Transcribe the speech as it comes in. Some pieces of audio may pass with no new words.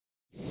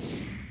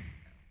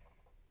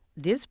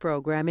This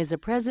program is a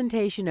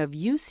presentation of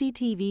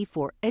UCTV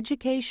for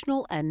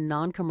educational and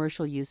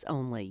non-commercial use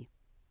only.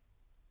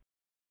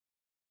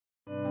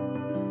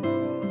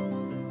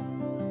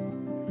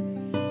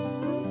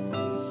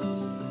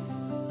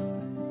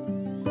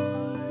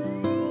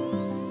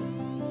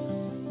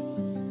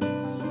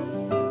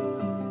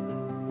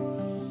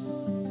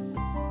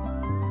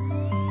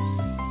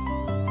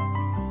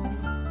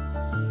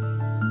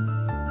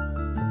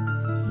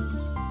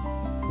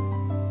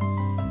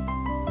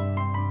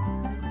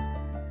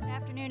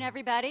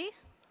 Everybody,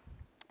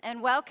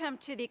 and welcome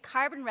to the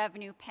Carbon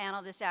Revenue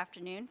panel this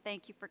afternoon.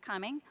 Thank you for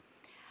coming.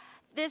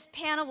 This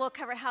panel will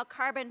cover how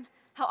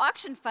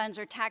auction funds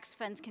or tax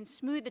funds can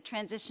smooth the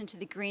transition to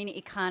the green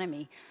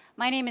economy.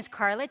 My name is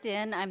Carla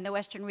Din. I'm the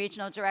Western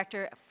Regional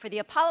Director for the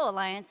Apollo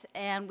Alliance,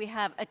 and we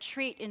have a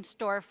treat in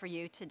store for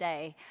you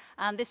today.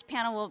 This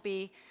panel will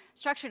be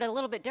structured a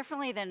little bit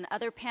differently than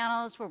other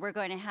panels, where we're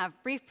going to have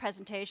brief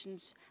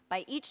presentations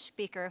by each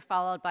speaker,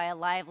 followed by a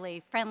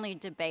lively, friendly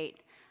debate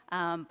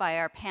by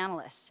our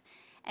panelists.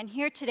 And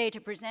here today to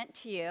present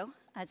to you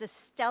as a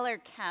stellar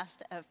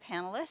cast of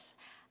panelists.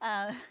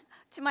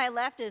 To my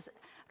left is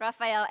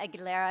Rafael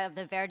Aguilera of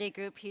the Verde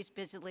Group. He's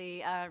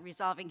busily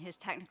resolving his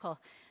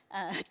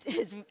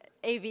his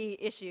AV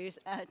issues.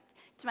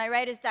 To my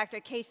right is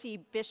Dr.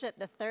 Casey Bishop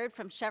III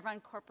from Chevron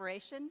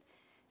Corporation.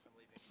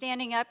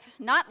 Standing up,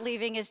 not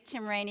leaving, is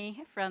Tim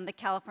Rainey from the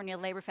California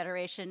Labor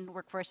Federation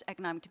Workforce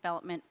Economic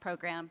Development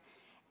Program.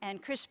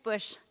 And Chris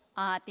Busch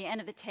at the end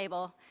of the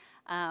table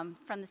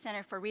from the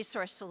Center for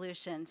Resource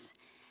Solutions.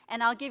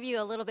 And I'll give you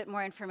a little bit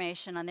more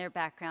information on their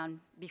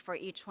background before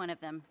each one of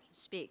them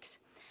speaks.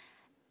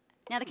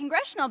 Now, the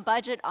Congressional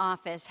Budget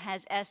Office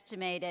has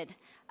estimated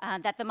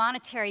that the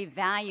monetary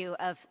value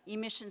of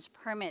emissions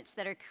permits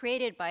that are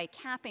created by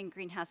capping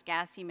greenhouse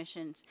gas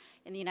emissions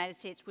in the United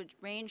States would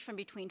range from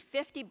between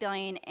 $50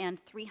 billion and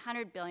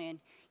 $300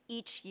 billion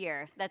each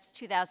year. That's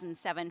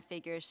 2007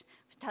 figures,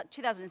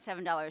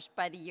 $2007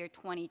 by the year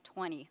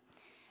 2020.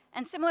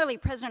 And similarly,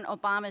 President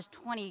Obama's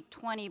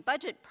 2020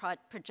 budget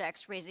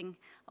projects raising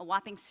a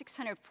whopping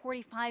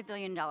 $645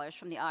 billion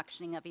from the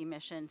auctioning of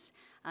emissions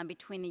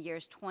between the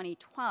years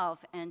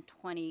 2012 and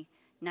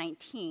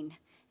 2019.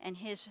 And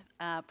his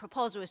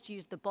proposal is to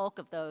use the bulk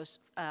of those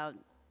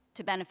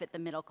to benefit the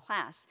middle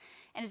class.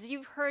 And as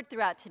you've heard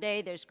throughout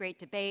today, there's great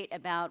debate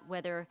about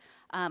whether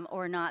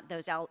or not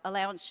those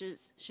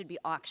allowances should be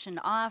auctioned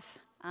off,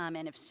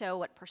 and if so,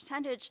 what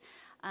percentage,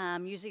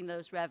 using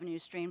those revenue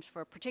streams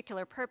for a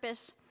particular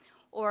purpose,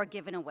 or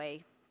given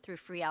away through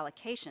free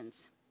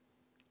allocations.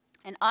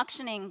 And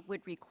auctioning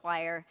would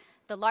require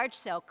the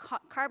large-scale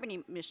carbon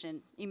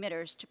emission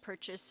emitters to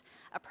purchase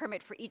a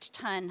permit for each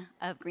ton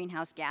of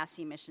greenhouse gas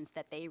emissions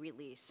that they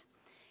release.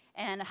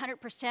 And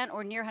 100%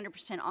 or near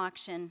 100%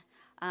 auction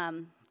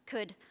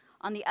could,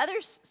 on the other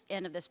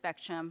end of the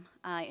spectrum,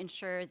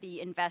 ensure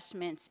the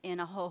investments in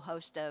a whole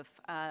host of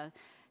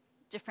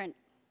different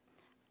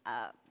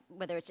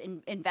whether it's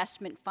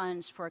investment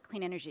funds for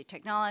clean energy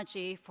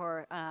technology,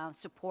 for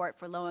support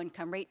for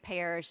low-income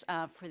ratepayers,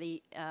 for the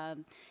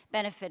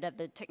benefit of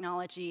the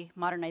technology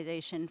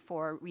modernization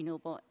for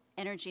renewable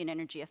energy and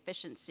energy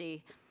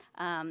efficiency.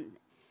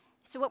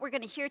 So what we're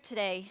going to hear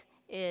today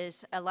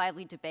is a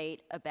lively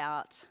debate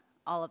about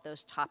all of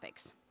those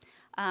topics.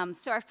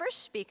 So our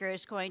first speaker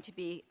is going to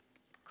be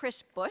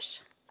Chris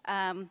Busch.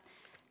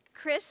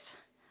 Chris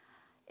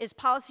is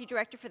Policy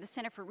Director for the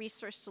Center for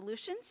Resource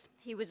Solutions.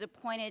 He was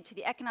appointed to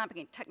the Economic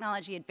and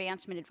Technology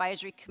Advancement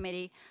Advisory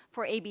Committee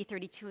for AB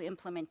 32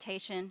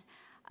 implementation,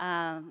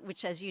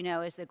 which, as you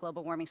know, is the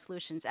Global Warming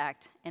Solutions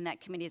Act, and that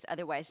committee is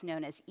otherwise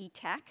known as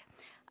ETAC.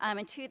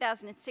 In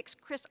 2006,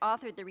 Chris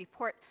authored the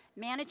report,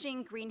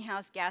 Managing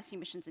Greenhouse Gas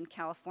Emissions in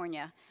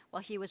California,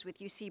 while he was with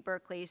UC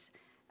Berkeley's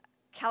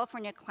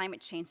California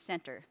Climate Change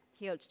Center.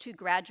 He holds 2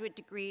 graduate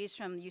degrees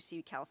from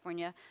UC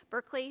California,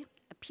 Berkeley,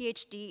 a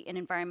PhD in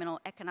environmental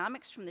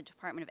economics from the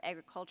Department of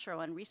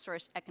Agricultural and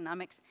Resource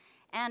Economics,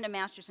 and a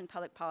master's in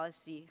public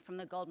policy from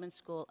the Goldman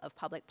School of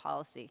Public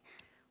Policy.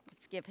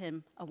 Let's give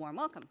him a warm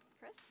welcome.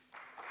 Chris?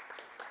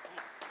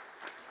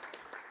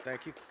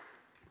 Thank you.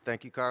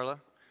 Thank you, Carla.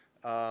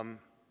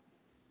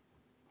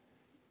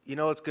 You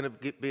know it's going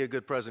to be a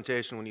good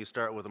presentation when you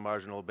start with a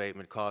marginal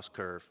abatement cost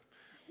curve.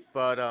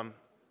 But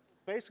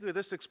basically,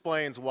 this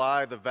explains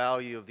why the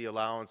value of the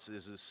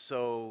allowances is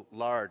so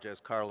large, as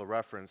Carla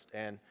referenced.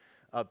 And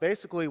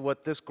basically,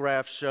 what this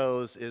graph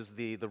shows is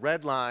the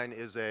red line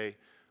is a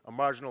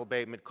marginal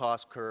abatement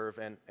cost curve,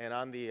 and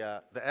on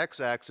the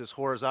x-axis,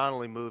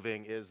 horizontally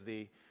moving, is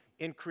the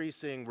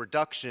increasing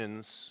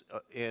reductions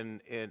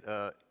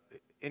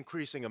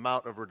increasing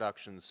amount of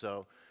reductions.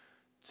 So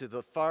to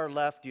the far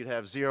left, you'd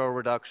have 0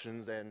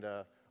 reductions and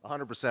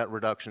 100%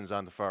 reductions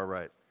on the far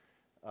right.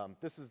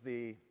 This is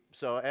the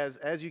So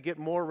as you get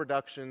more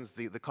reductions,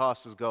 the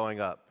cost is going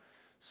up.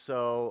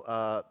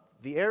 So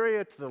the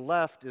area to the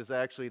left is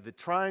actually, the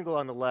triangle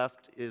on the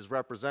left is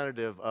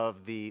representative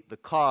of the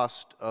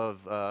cost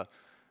of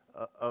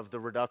the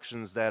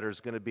reductions that is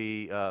going to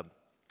be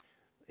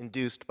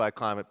induced by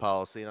climate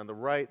policy. And on the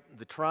right,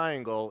 the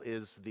triangle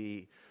is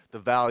the the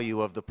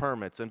value of the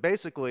permits. And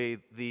basically,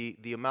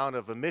 the amount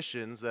of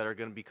emissions that are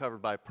going to be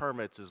covered by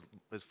permits is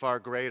far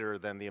greater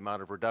than the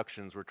amount of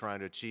reductions we're trying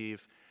to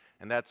achieve.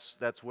 And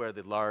that's where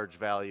the large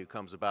value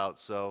comes about.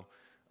 So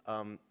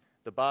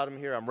the bottom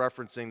here, I'm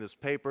referencing this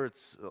paper.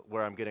 It's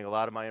where I'm getting a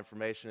lot of my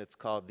information. It's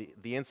called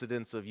The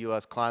Incidence of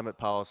U.S. Climate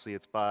Policy.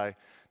 It's by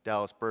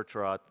Dallas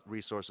Bertrand,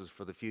 Resources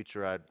for the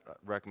Future. I'd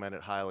recommend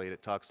it highly.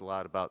 It talks a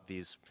lot about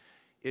these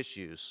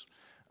issues.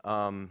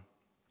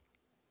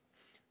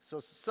 So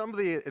some of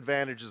the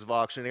advantages of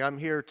auctioning, I'm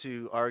here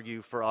to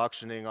argue for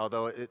auctioning,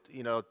 although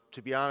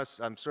to be honest,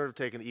 I'm sort of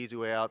taking the easy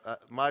way out.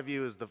 My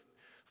view is the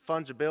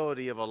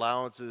fungibility of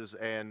allowances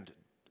and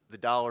the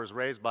dollars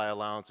raised by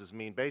allowances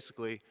mean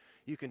basically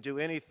you can do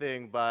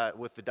anything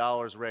with the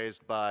dollars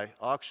raised by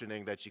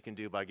auctioning that you can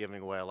do by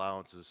giving away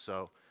allowances.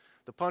 So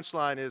the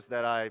punchline is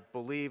that I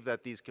believe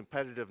that these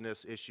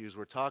competitiveness issues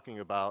we're talking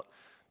about,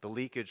 the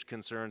leakage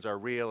concerns are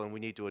real and we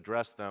need to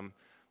address them.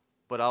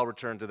 But I'll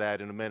return to that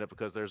in a minute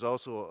because there's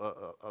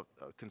also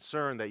a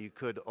concern that you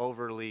could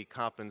overly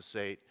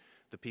compensate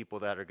the people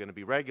that are going to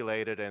be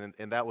regulated,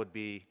 and that would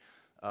be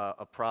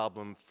a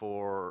problem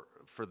for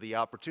the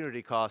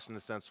opportunity cost in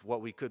the sense what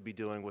we could be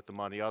doing with the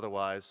money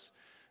otherwise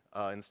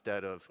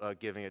instead of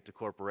giving it to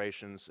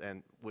corporations,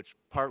 and which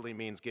partly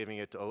means giving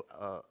it to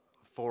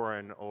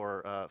foreign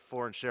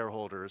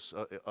shareholders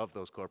of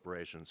those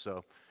corporations.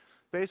 So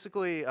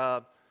basically,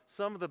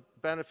 some of the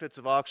benefits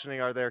of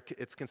auctioning are there.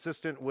 It's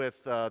consistent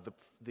with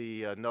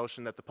the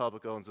notion that the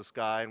public owns the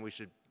sky, and we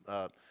should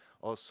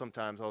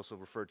sometimes also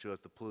refer to as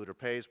the polluter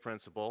pays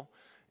principle,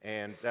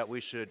 and that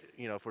we should,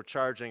 if we're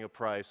charging a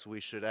price,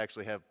 we should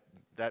actually have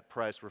that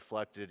price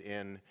reflected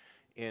in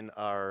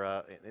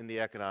the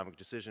economic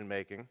decision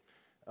making.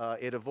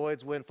 It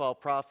avoids windfall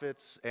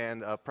profits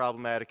and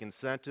problematic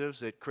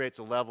incentives. It creates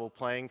a level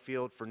playing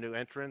field for new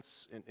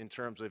entrants in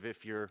terms of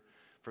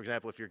for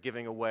example, if you're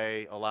giving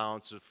away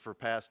allowances for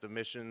past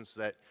emissions,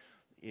 that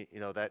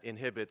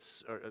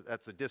inhibits, or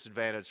that's a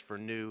disadvantage for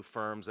new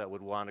firms that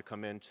would want to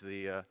come into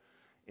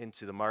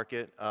the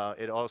market.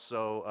 It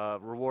also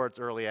rewards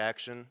early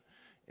action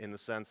in the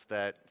sense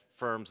that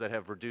firms that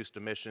have reduced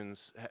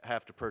emissions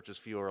have to purchase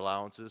fewer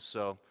allowances.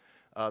 So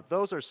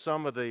those are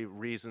some of the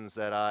reasons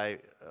that I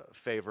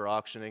favor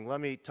auctioning.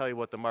 Let me tell you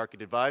what the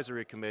Market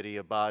Advisory Committee,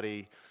 a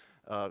body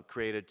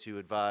created to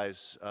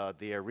advise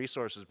the Air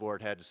Resources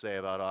Board, had to say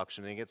about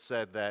auctioning. It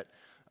said that,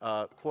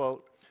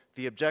 quote,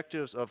 "The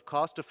objectives of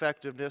cost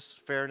effectiveness,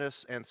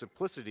 fairness, and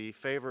simplicity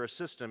favor a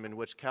system in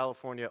which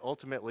California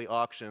ultimately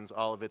auctions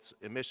all of its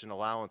emission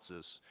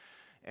allowances."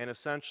 And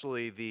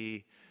essentially,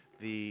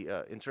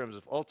 in terms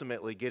of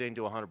ultimately getting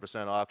to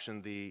 100%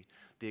 auction, the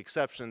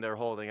exception they're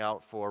holding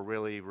out for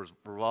really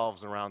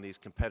revolves around these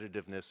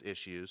competitiveness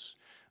issues.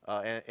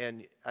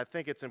 And I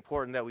think it's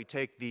important that we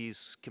take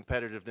these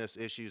competitiveness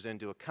issues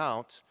into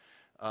account,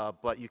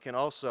 but you can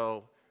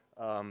also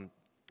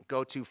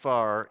go too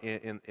far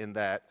in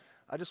that.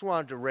 I just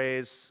wanted to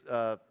raise,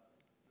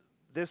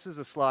 this is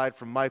a slide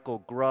from Michael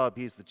Grubb.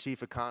 He's the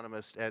chief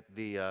economist at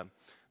the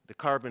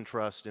Carbon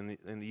Trust in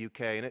the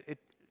UK. And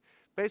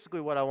basically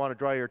what I want to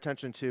draw your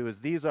attention to is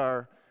these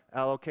are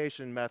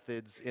allocation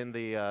methods in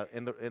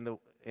the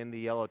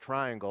yellow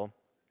triangle.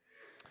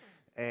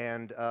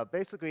 And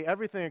basically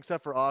everything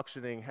except for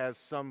auctioning has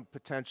some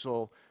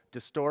potential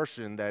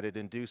distortion that it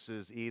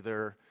induces,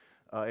 either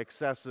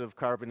excessive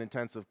carbon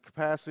intensive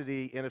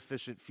capacity,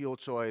 inefficient fuel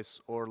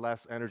choice, or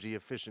less energy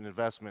efficient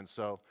investment.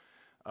 So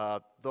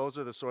those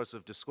are the sorts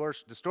of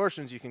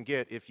distortions you can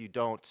get if you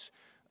don't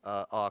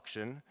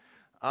auction.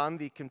 On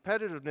the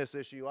competitiveness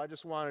issue, I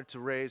just wanted to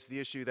raise the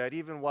issue that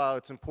even while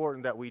it's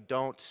important that we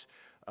don't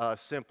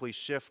simply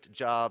shift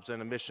jobs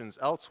and emissions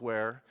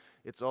elsewhere,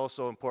 it's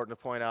also important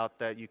to point out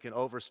that you can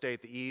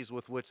overstate the ease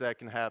with which that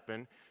can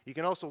happen. You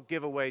can also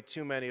give away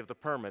too many of the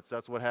permits.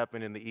 That's what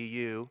happened in the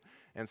EU,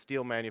 and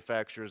steel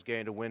manufacturers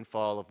gained a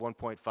windfall of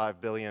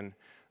 $1.5 billion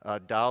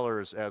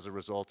as a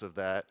result of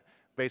that.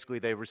 Basically,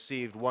 they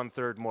received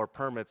 1/3 more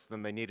permits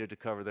than they needed to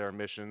cover their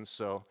emissions,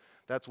 so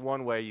that's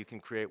one way you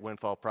can create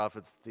windfall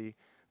profits. The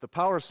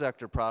power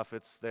sector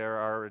profits there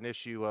are an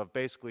issue of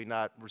basically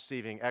not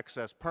receiving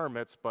excess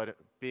permits, but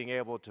being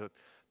able to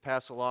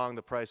pass along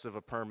the price of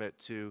a permit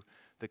to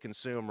the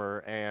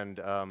consumer, and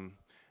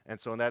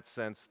so in that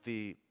sense,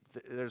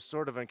 there's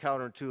sort of a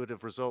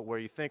counterintuitive result where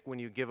you think when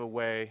you give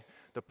away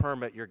the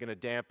permit you're going to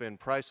dampen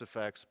price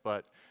effects,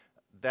 but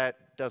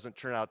that doesn't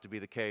turn out to be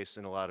the case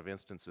in a lot of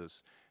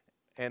instances.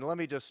 And let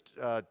me just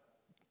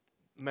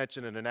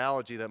mention an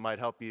analogy that might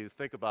help you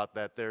think about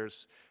that.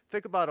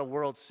 Think about a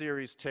World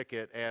Series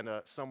ticket and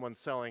someone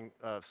selling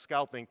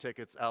scalping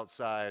tickets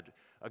outside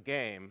a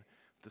game.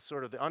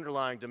 The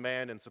underlying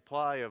demand and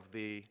supply of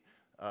the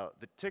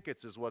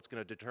tickets is what's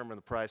going to determine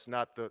the price,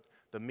 not the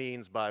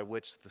means by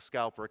which the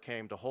scalper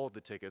came to hold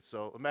the ticket.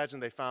 So imagine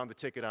they found the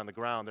ticket on the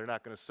ground. They're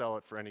not going to sell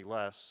it for any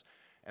less.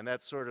 And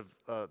that's sort of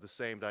the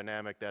same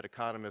dynamic that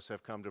economists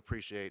have come to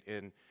appreciate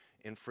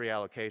in free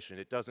allocation.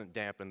 It doesn't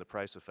dampen the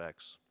price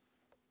effects.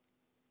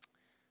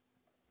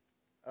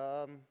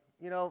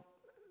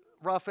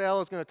 Rafael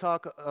is going to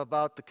talk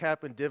about the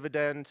cap and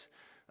dividend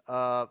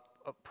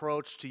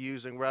approach to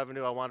using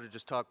revenue. I wanted to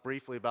just talk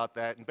briefly about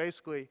that. And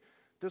basically,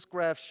 this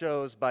graph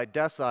shows by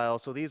decile,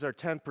 so these are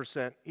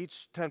 10%,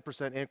 each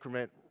 10%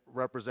 increment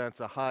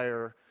represents a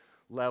higher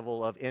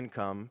level of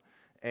income.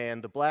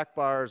 And the black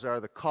bars are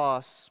the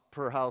costs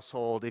per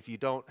household if you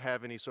don't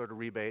have any sort of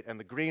rebate, and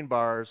the green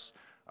bars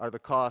are the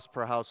costs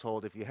per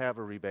household if you have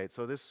a rebate.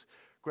 So this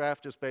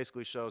graph just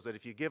basically shows that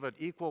if you give an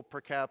equal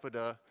per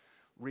capita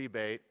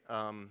rebate,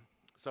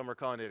 some are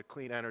calling it a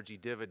clean energy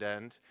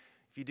dividend.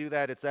 If you do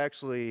that, it's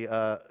actually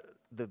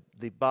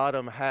the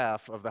bottom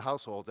half of the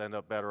households end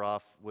up better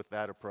off with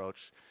that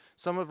approach.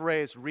 Some have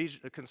raised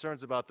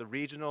concerns about the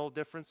regional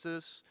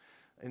differences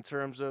in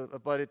terms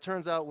of, but it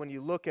turns out when you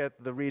look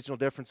at the regional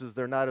differences,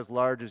 they're not as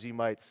large as you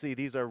might see.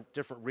 These are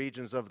different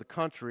regions of the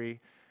country,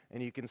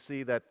 and you can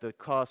see that the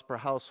cost per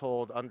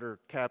household under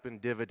cap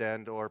and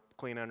dividend or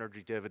clean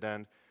energy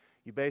dividend,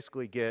 you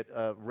basically get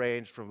a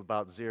range from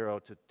about 0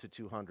 to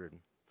 200.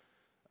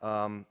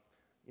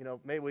 You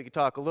know, maybe we could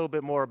talk a little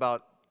bit more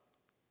about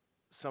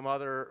some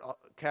other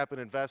cap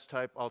and invest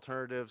type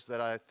alternatives that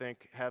I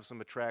think have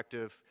some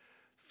attractive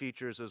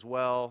features as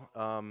well.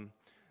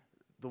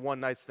 The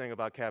one nice thing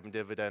about cap and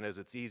dividend is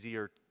it's easy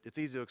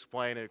to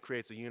explain, and it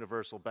creates a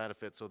universal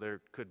benefit, so there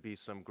could be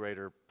some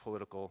greater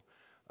political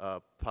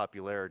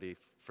popularity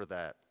for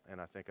that. And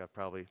I think I've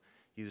probably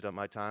used up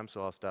my time,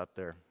 so I'll stop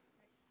there.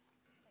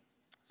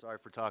 Sorry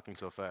for talking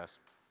so fast.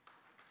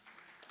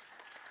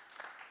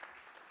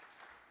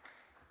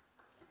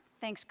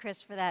 Thanks,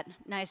 Chris, for that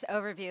nice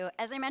overview.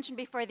 As I mentioned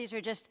before, these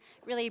are just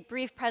really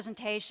brief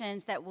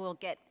presentations that we'll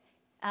get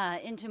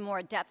into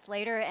more depth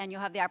later, and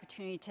you'll have the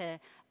opportunity to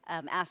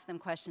ask them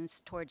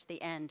questions towards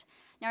the end.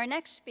 Now, our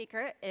next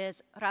speaker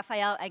is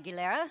Rafael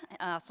Aguilera,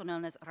 also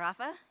known as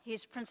Rafa.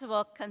 He's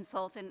principal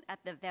consultant at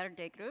the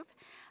Verde Group,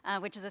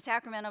 which is a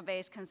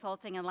Sacramento-based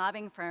consulting and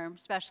lobbying firm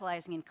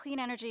specializing in clean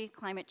energy,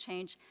 climate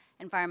change,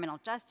 environmental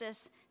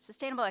justice,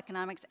 sustainable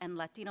economics, and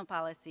Latino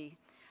policy.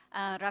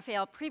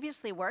 Rafael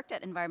previously worked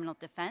at Environmental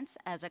Defense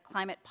as a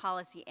climate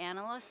policy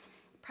analyst.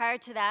 Prior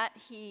to that,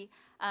 he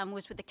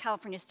was with the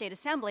California State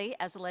Assembly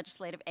as a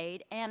legislative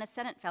aide and a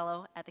Senate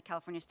fellow at the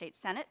California State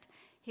Senate.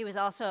 He was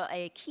also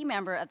a key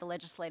member of the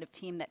legislative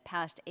team that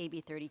passed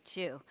AB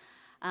 32.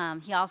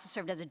 He also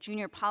served as a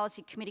junior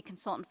policy committee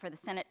consultant for the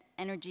Senate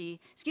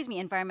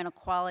Environmental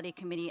Quality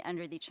Committee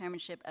under the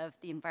chairmanship of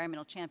the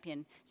environmental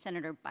champion,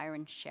 Senator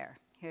Byron Scher.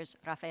 Here's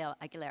Rafael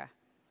Aguilera.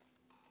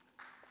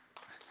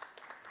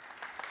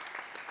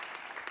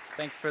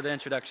 Thanks for the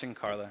introduction,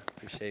 Carla.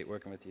 Appreciate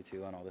working with you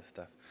too on all this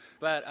stuff.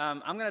 But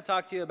I'm going to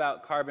talk to you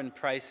about carbon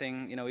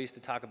pricing. You know, we used to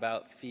talk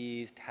about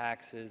fees,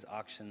 taxes,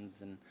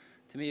 auctions, and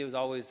to me it was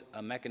always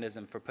a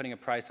mechanism for putting a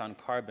price on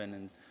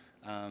carbon.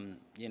 And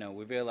you know,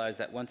 we realized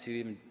that once you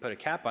even put a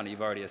cap on it,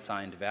 you've already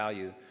assigned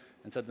value.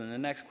 And so then the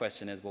next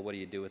question is, well, what do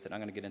you do with it? I'm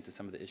going to get into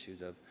some of the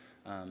issues of,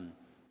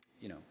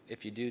 you know,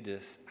 if you do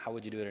this, how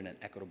would you do it in an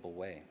equitable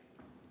way?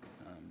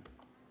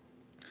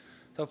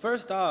 So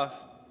first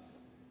off,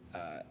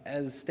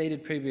 as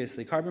stated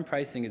previously, carbon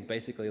pricing is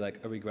basically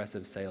like a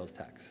regressive sales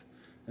tax.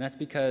 And that's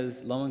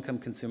because low-income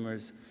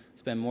consumers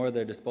spend more of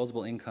their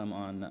disposable income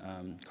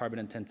on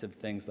carbon-intensive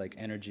things like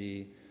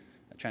energy,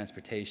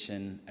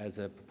 transportation, as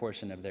a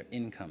proportion of their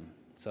income.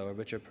 So a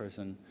richer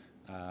person,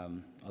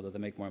 although they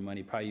make more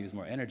money, probably use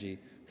more energy,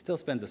 still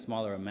spends a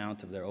smaller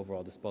amount of their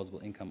overall disposable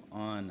income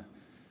on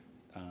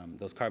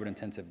those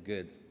carbon-intensive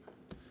goods.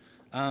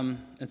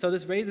 And so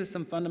this raises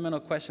some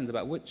fundamental questions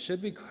about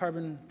should we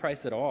carbon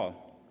price at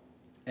all?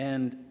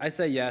 And I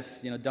say yes.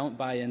 You know, don't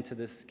buy into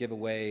this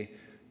giveaway,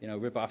 you know,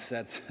 rip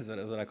offsets is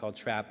what I call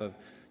trap of,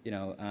 you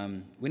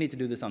know, we need to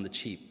do this on the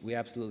cheap. We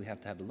absolutely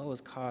have to have the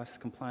lowest cost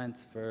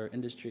compliance for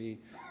industry,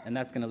 and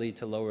that's going to lead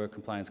to lower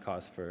compliance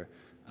costs for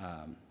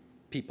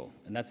people.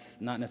 And that's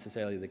not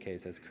necessarily the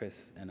case, as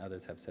Chris and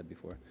others have said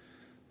before.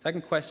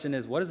 Second question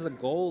is, what is the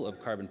goal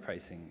of carbon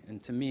pricing?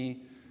 And to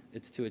me,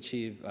 it's to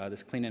achieve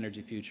this clean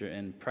energy future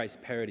and price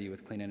parity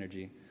with clean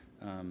energy.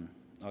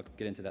 I'll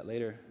get into that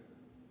later.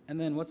 And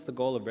then what's the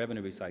goal of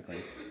revenue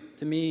recycling?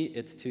 To me,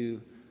 it's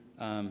to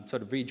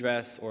sort of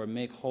redress or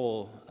make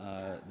whole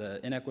the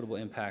inequitable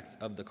impacts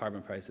of the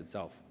carbon price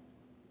itself.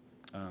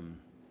 And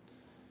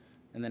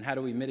then how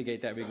do we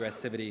mitigate that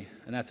regressivity?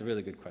 And that's a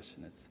really good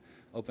question. It's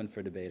open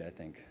for debate, I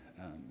think,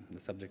 the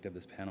subject of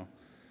this panel.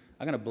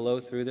 I'm going to blow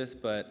through this,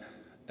 but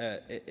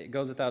it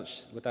goes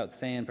without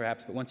saying,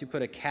 perhaps, but once you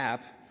put a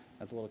cap,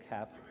 that's a little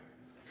cap,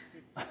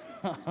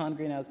 on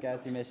greenhouse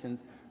gas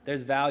emissions,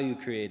 there's value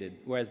created,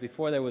 whereas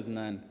before there was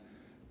none.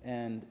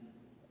 And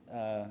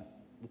the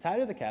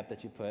tighter the cap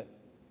that you put,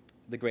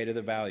 the greater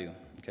the value.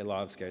 Okay,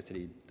 law of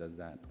scarcity does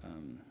that.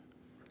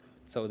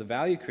 So the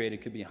value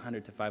created could be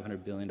 $100 to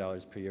 $500 billion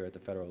per year at the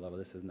federal level.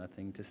 This is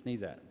nothing to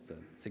sneeze at. It's a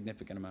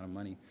significant amount of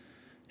money.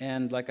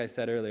 And like I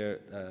said earlier,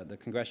 the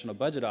Congressional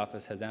Budget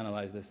Office has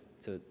analyzed this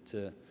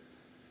to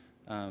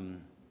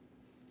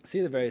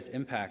see the various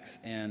impacts,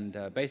 and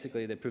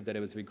basically they proved that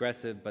it was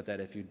regressive, but that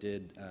if you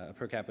did a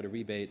per capita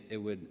rebate, it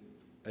would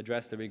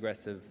address the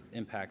regressive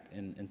impact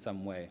in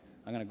some way.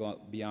 I'm going to go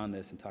beyond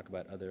this and talk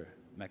about other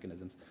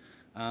mechanisms.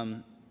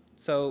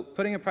 So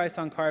putting a price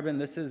on carbon,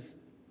 this is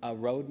a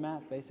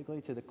roadmap,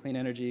 basically, to the clean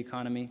energy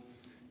economy.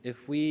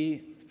 If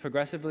we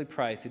progressively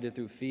price, either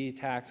through fee,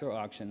 tax, or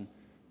auction,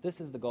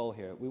 this is the goal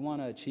here. We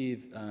want to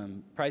achieve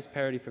price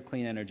parity for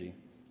clean energy.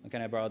 Okay,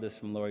 and I borrowed this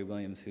from Lori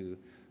Williams, who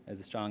is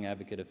a strong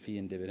advocate of fee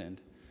and dividend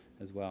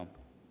as well.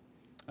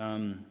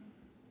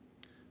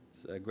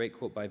 It's a great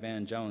quote by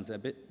Van Jones.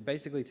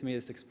 Basically, to me,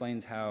 this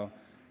explains how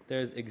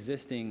there's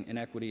existing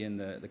inequity in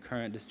the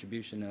current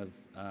distribution of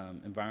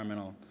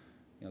environmental,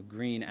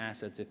 green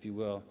assets, if you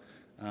will,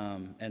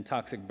 and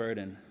toxic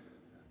burden.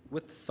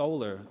 With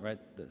solar, right,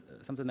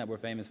 something that we're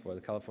famous for,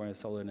 the California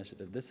Solar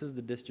Initiative, this is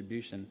the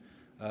distribution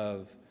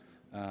of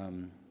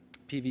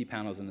PV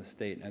panels in the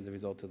state as a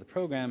result of the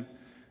program.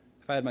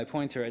 If I had my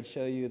pointer, I'd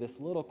show you this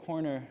little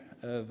corner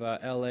of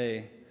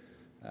LA.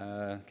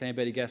 Can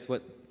anybody guess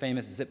what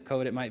famous zip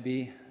code it might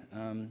be,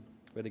 where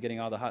they're getting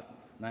all the hot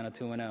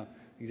 90210?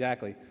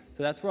 Exactly.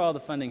 So that's where all the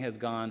funding has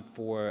gone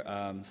for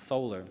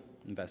solar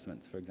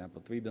investments, for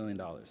example, $3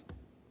 billion.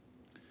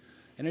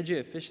 Energy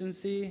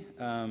efficiency,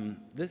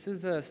 this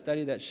is a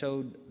study that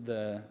showed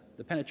the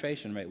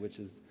penetration rate, which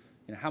is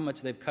how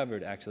much they've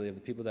covered, actually, of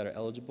the people that are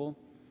eligible.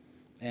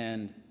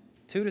 And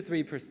 2 to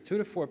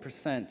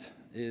 4%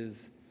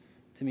 is,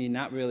 to me,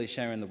 not really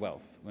sharing the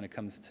wealth when it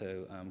comes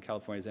to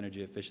California's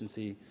energy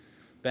efficiency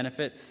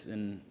benefits.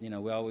 And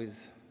we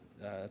always,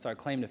 it's our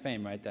claim to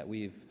fame, right, that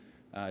we've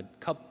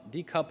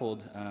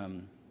decoupled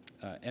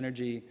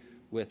energy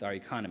with our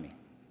economy.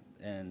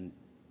 And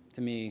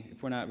to me,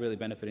 if we're not really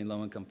benefiting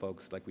low-income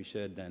folks like we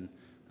should, then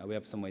we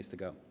have some ways to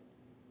go.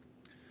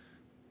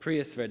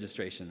 Prius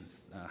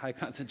registrations, high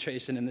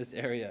concentration in this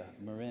area,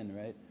 Marin,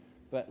 right?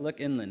 But look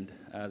inland,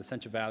 the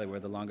Central Valley, where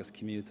the longest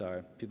commutes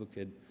are, people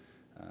could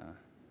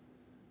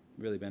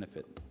really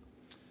benefit.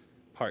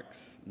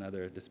 Parks,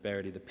 another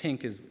disparity. The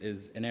pink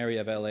is an area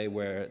of LA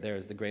where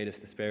there's the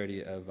greatest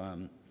disparity of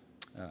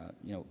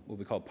what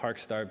we call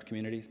park-starved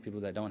communities, people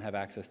that don't have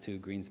access to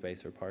green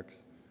space or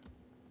parks.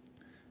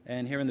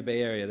 And here in the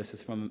Bay Area, this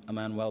is from a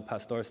Manuel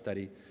Pastor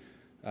study,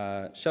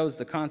 shows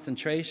the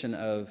concentration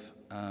of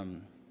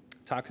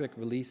toxic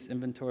release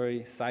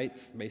inventory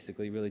sites,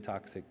 basically really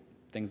toxic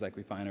things like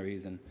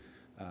refineries and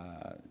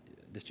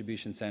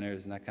distribution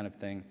centers and that kind of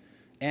thing,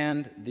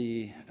 and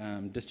the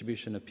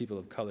distribution of people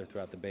of color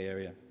throughout the Bay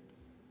Area.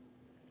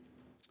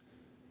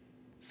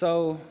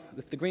 So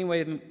if the green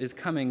wave is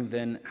coming,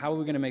 then how are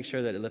we going to make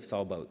sure that it lifts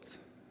all boats?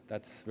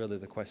 That's really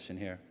the question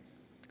here.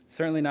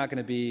 Certainly not going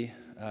to be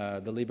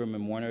the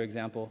Lieberman-Warner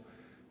example.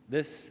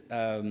 This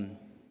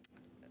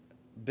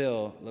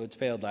bill, which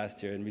failed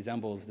last year and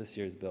resembles this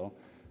year's bill,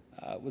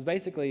 was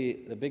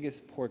basically the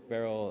biggest pork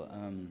barrel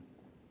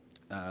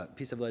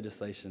piece of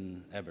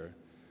legislation ever,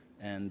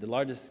 and the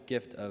largest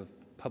gift of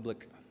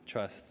public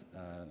trust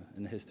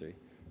in the history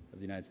of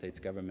the United States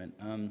government.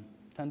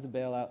 Tons of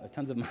bailout,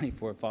 tons of money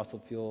for fossil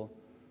fuel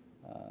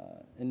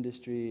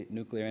industry,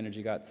 nuclear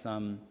energy got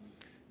some,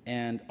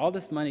 and all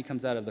this money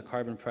comes out of the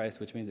carbon price,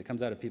 which means it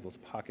comes out of people's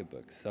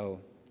pocketbooks. So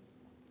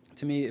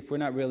to me, if we're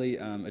not really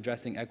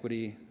addressing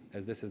equity,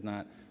 as this is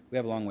not, we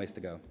have a long ways to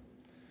go.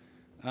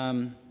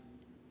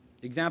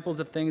 Examples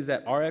of things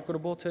that are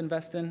equitable to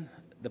invest in,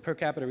 the per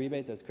capita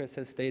rebates, as Chris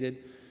has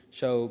stated,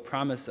 show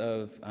promise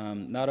of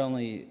not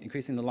only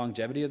increasing the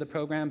longevity of the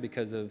program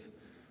because of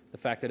the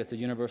fact that it's a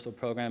universal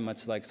program,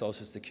 much like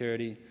Social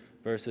Security,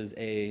 versus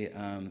a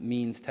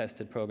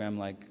means-tested program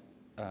like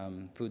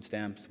food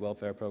stamps,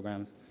 welfare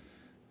programs.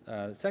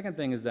 The second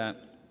thing is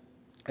that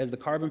as the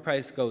carbon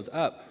price goes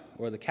up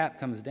or the cap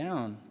comes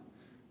down,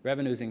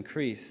 revenues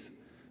increase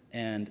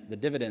and the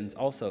dividends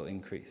also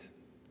increase.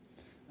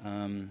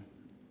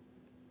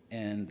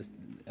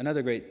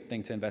 Another great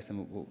thing to invest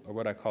in are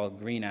what I call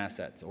green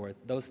assets, or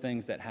those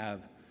things that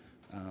have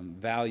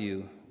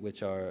value,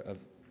 which are of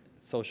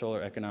social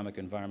or economic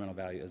environmental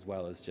value as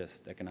well as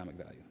just economic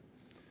value.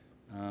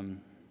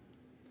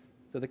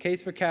 So the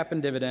case for cap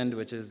and dividend,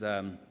 which is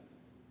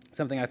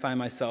something I find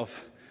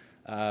myself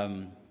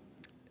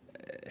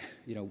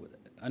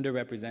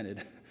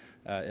underrepresented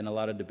in a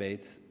lot of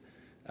debates,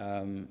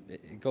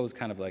 it goes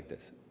kind of like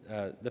this.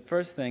 The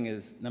first thing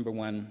is, number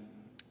one,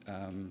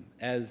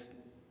 as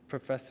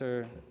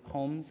Professor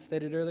Holmes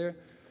stated earlier,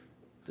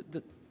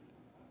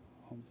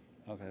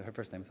 okay, her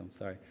first name is Holmes,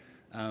 sorry.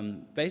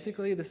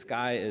 Basically, the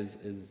sky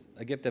is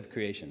a gift of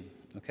creation,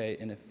 okay?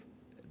 And if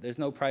there's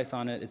no price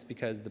on it, it's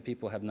because the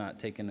people have not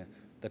taken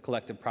the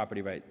collective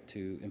property right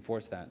to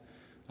enforce that.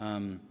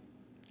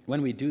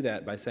 When we do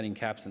that by setting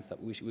caps and stuff,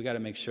 we got to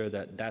make sure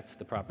that that's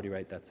the property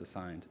right that's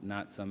assigned,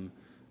 not some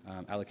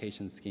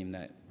allocation scheme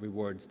that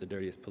rewards the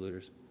dirtiest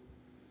polluters.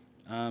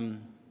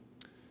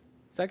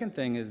 Second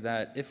thing is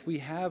that if we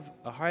have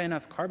a high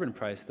enough carbon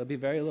price, there'll be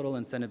very little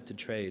incentive to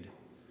trade.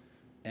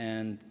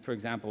 And for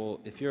example,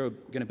 if you're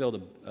going to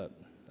build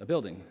a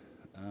building,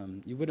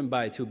 you wouldn't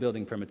buy 2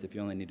 building permits if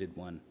you only needed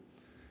 1,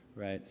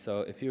 right?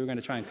 So if you were going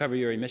to try and cover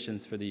your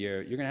emissions for the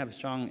year, you're going to have a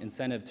strong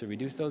incentive to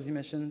reduce those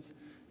emissions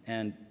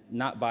and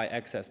not buy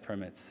excess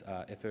permits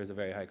if there's a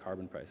very high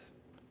carbon price.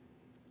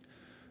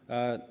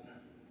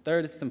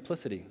 Third is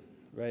simplicity,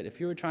 right? If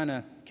you were trying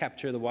to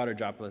capture the water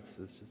droplets,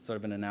 it's just sort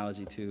of an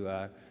analogy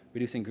to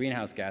reducing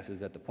greenhouse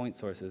gases at the point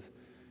sources,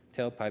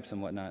 tailpipes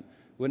and whatnot,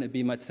 wouldn't it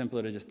be much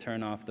simpler to just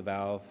turn off the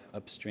valve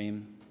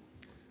upstream?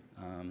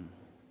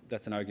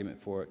 That's an argument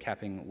for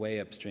capping way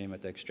upstream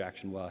at the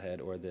extraction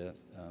wellhead or the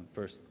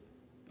first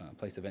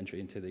place of entry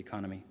into the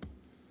economy.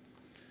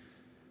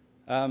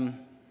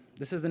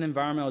 This is an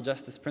environmental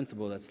justice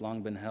principle that's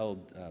long been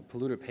held.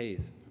 Polluter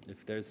pays.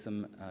 If there's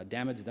some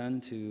damage done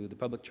to the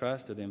public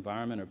trust or the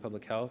environment or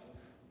public health,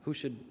 who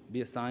should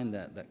be assigned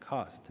that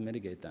cost to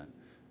mitigate that?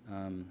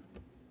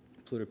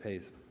 Polluter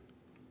pays.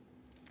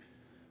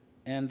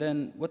 And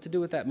then what to do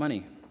with that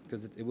money,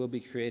 because it will be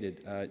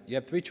created. You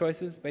have three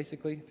choices,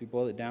 basically, if you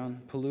boil it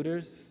down.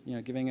 Polluters,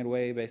 giving it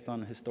away based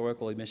on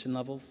historical emission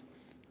levels,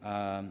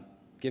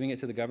 giving it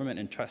to the government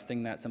and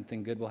trusting that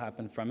something good will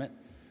happen from it,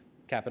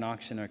 cap and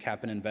auction or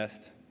cap and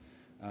invest,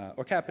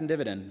 or cap and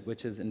dividend,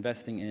 which is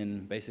investing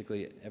in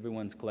basically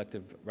everyone's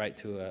collective right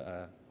to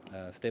a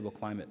stable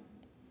climate.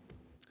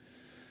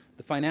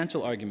 The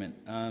financial argument.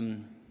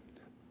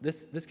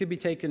 This could be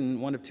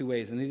taken one of two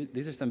ways, and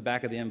these are some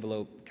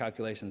back-of-the-envelope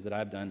calculations that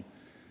I've done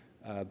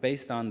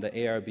based on the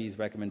ARB's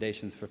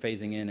recommendations for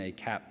phasing in a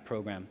cap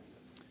program.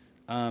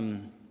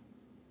 In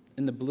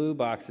the blue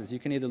boxes, you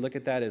can either look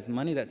at that as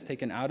money that's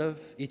taken out of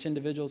each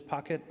individual's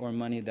pocket or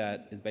money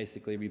that is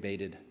basically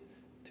rebated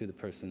to the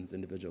person's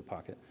individual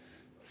pocket.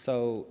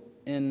 So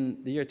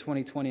in the year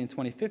 2020 and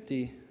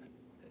 2050,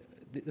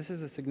 this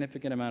is a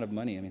significant amount of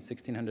money. I mean,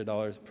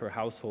 $1,600 per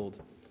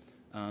household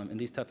in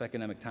these tough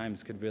economic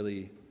times could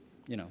really,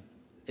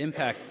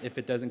 impact if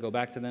it doesn't go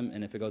back to them,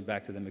 and if it goes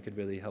back to them, it could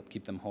really help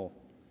keep them whole.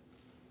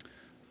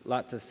 A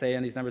lot to say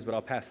on these numbers, but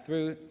I'll pass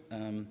through.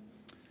 The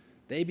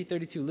AB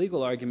 32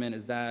 legal argument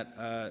is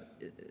that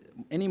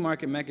any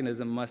market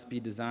mechanism must be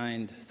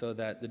designed so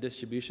that the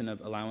distribution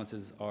of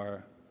allowances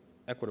are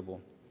equitable,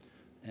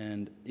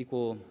 and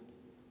equal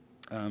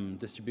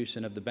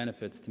distribution of the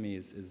benefits, to me,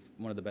 is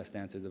one of the best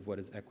answers of what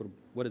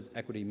does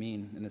equity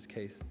mean in this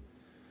case.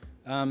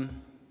 And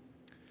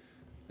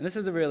this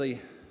is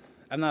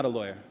I'm not a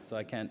lawyer, so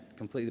I can't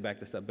completely back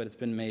this up, but it's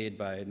been made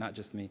by not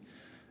just me.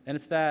 And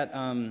it's that,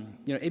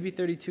 AB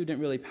 32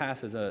 didn't really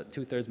pass as a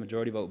 2/3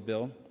 majority vote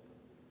bill,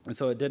 and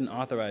so it didn't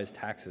authorize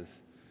taxes.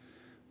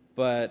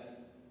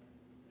 But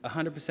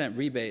 100%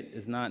 rebate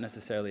is not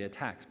necessarily a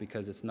tax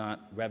because it's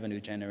not revenue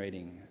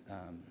generating,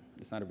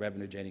 it's not a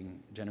revenue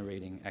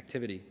generating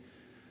activity.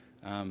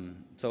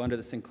 So under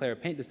the Sinclair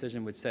Paint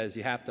decision, which says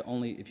you have to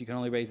if you can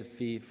only raise a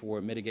fee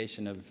for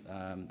mitigation of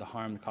the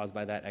harm caused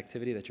by that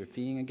activity that you're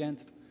feeing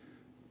against,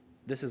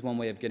 this is one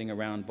way of getting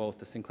around both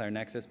the Sinclair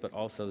nexus, but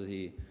also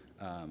the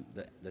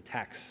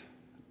tax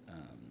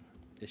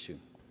issue.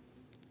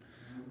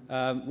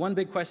 One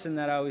big question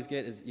that I always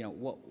get is,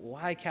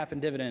 why cap and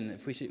dividend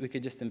if we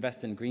could just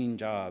invest in green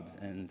jobs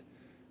and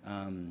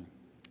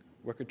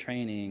worker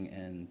training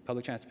and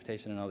public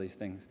transportation and all these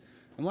things?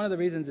 And one of the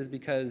reasons is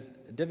because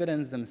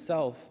dividends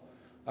themselves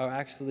are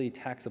actually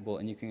taxable,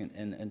 and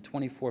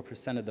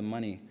 24% of the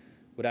money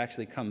would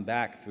actually come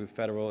back through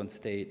federal and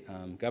state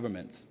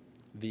governments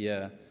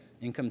via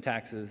income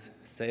taxes,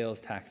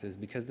 sales taxes,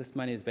 because this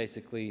money is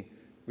basically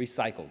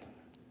recycled.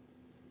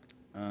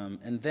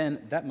 And then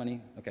that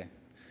money,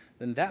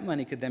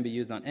 could then be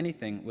used on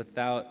anything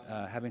without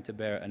having to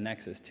bear a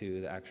nexus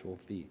to the actual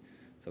fee.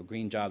 So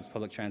green jobs,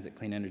 public transit,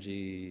 clean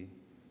energy,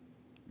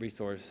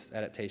 resource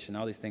adaptation,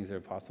 all these things are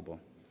possible.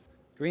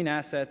 Green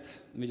assets,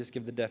 let me just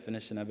give the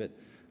definition of it.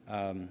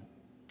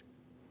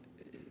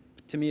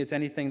 To me, it's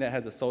anything that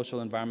has a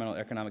social, environmental,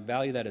 economic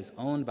value that is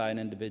owned by an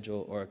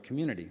individual or a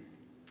community.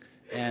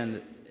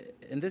 And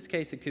in this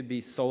case, it could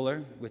be solar,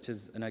 which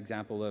is an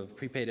example of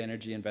prepaid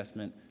energy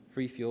investment,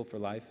 free fuel for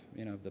life,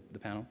 the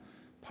panel.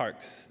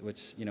 Parks,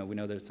 which we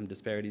know there's some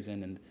disparities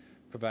in, and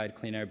provide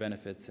clean air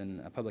benefits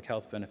and public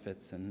health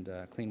benefits and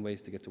clean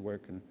ways to get to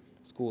work and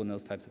school and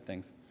those types of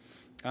things.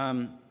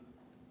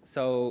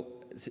 So,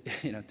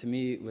 to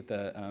me, with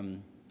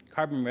the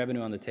carbon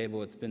revenue on the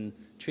table, it's been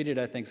treated,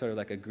 I think, sort of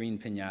like a green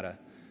piñata.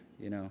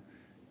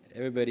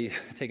 Everybody's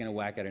taking a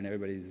whack at it and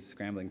everybody's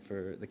scrambling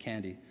for the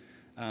candy.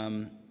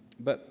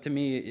 But to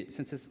me,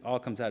 since this all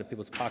comes out of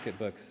people's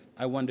pocketbooks,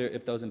 I wonder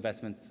if those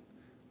investments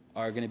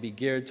are going to be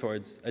geared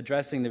towards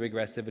addressing the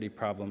regressivity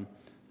problem.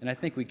 And I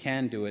think we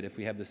can do it if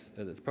we have this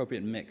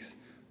appropriate mix.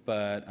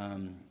 But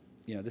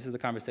this is a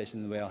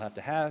conversation that we all have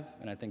to have,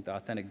 and I think the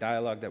authentic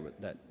dialogue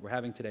that we're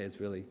having today is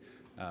really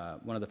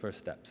one of the first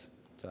steps.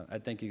 So I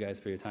thank you guys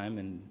for your time,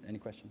 and any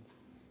questions?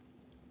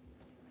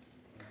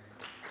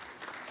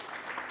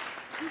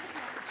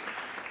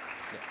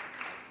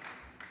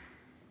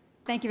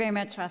 Thank you very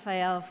much,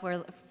 Rafael,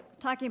 for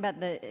talking about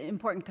the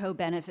important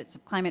co-benefits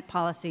of climate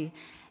policy.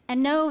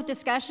 And no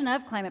discussion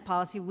of climate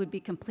policy would be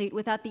complete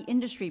without the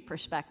industry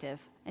perspective.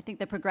 I think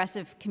the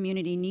progressive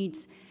community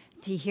needs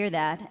to hear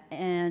that,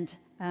 and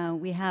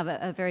we have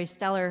a very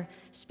stellar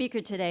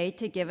speaker today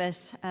to give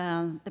us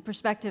the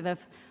perspective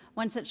of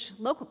one such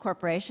local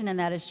corporation, and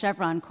that is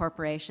Chevron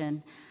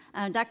Corporation.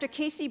 Dr.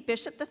 Casey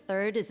Bishop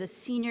III is a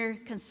senior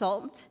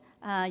consultant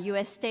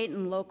U.S. State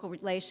and Local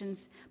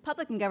Relations,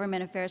 Public and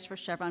Government Affairs for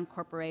Chevron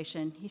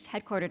Corporation. He's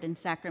headquartered in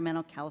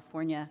Sacramento,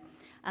 California.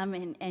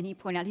 And he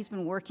pointed out he's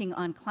been working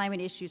on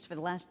climate issues for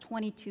the last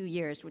 22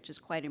 years, which is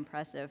quite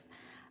impressive.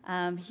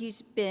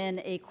 He's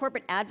been a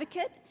corporate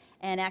advocate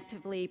and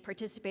actively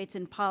participates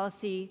in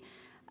policy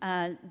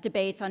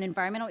debates on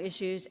environmental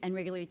issues and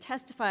regularly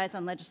testifies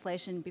on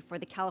legislation before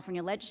the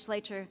California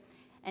legislature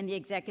and the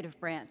executive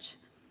branch.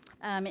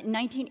 In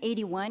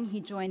 1981,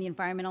 he joined the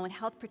environmental and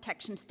health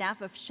protection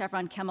staff of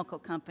Chevron Chemical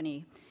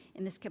Company.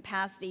 In this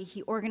capacity,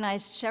 he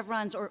organized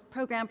Chevron's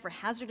program for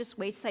hazardous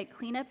waste site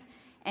cleanup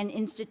and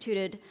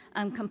instituted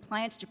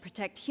compliance to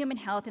protect human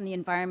health and the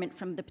environment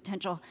from the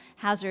potential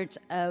hazards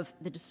of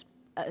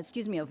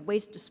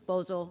waste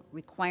disposal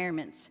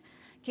requirements.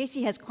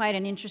 Casey has quite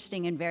an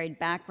interesting and varied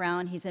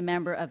background. He's a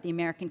member of the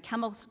American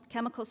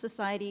Chemical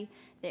Society,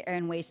 the Air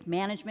and Waste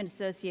Management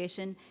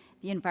Association,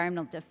 the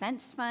Environmental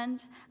Defense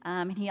Fund,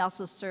 and he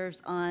also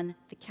serves on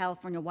the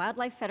California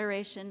Wildlife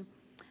Federation,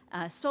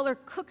 Solar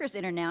Cookers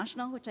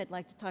International, which I'd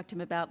like to talk to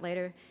him about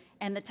later,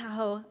 and the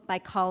Tahoe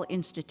Baikal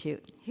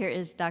Institute. Here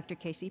is Dr.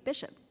 Casey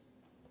Bishop.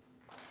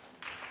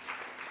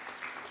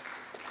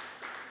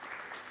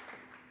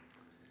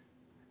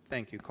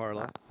 Thank you,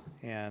 Carla.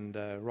 And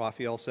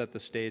Rafael set the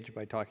stage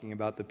by talking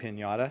about the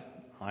piñata.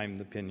 I'm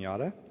the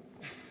piñata.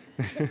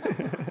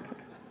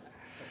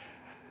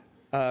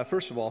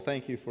 First of all,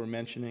 thank you for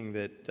mentioning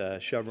that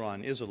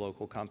Chevron is a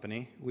local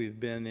company. We've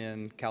been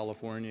in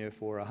California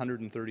for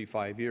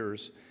 135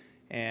 years,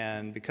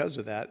 and because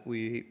of that,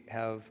 we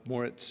have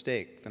more at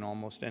stake than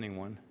almost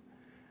anyone.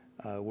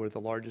 We're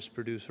the largest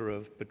producer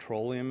of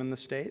petroleum in the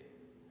state.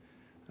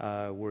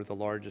 We're the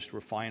largest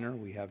refiner.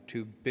 We have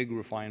two big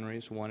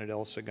refineries, one at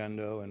El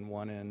Segundo and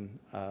one in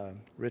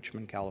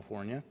Richmond,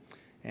 California,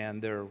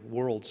 and they're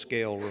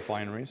world-scale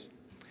refineries.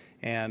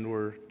 And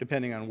we're,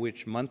 depending on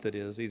which month it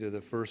is, either the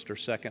first or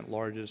second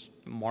largest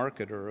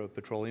marketer of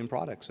petroleum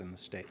products in the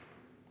state.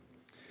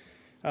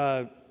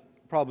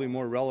 Probably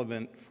more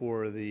relevant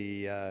for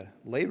the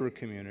labor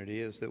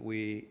community is that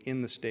we,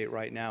 in the state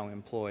right now,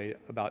 employ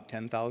about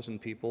 10,000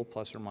 people,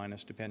 plus or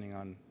minus, depending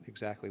on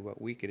exactly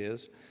what week it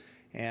is.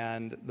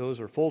 And those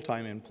are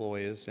full-time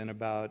employees, and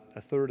about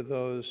a third of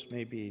those,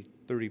 maybe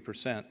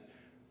 30%,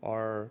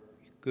 are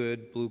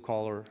good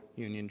blue-collar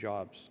union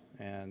jobs.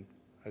 And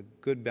a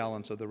good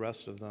balance of the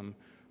rest of them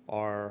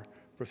are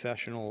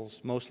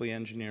professionals, mostly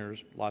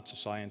engineers, lots of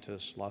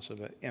scientists, lots of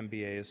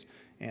MBAs,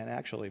 and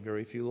actually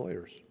very few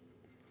lawyers.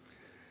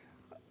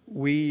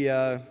 We,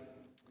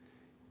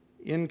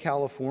 in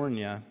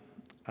California,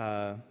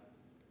 are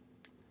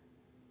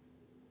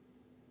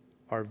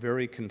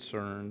very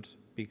concerned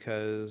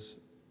because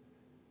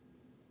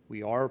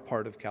we are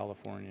part of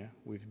California.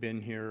 We've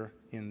been here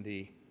in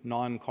the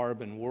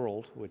non-carbon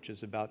world, which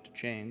is about to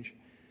change,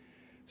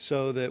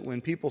 so that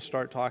when people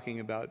start talking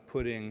about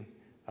putting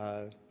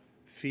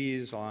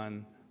fees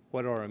on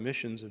what our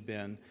emissions have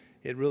been,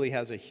 it really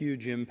has a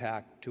huge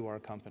impact to our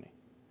company.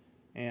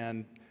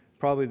 And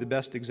probably the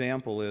best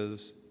example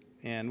is,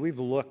 and we've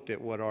looked at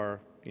what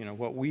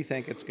what we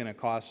think it's going to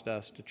cost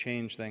us to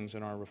change things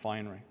in our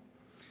refinery.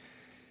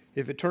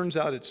 If it turns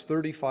out it's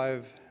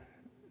 $35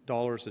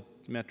 a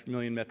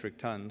million metric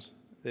tons,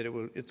 that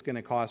it's going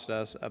to cost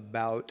us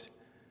about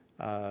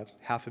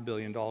 $500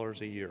 million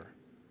a year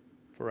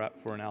for our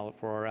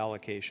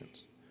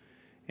allocations.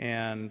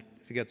 And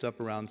if it gets up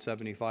around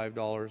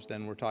 $75,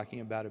 then we're talking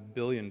about $1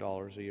 billion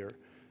a year.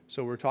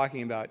 So we're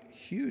talking about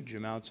huge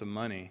amounts of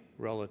money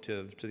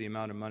relative to the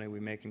amount of money we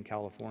make in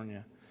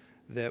California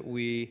that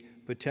we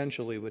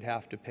potentially would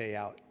have to pay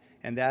out.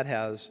 And that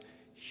has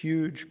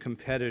huge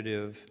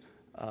competitive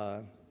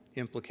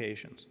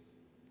implications.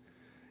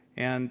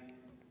 And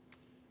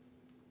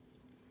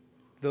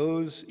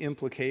those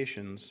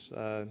implications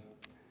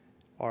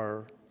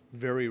are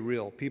very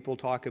real. People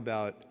talk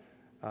about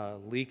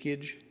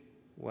leakage.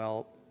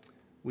 Well,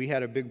 we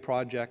had a big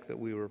project that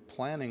we were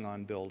planning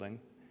on building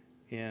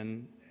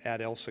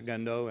at El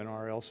Segundo, in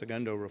our El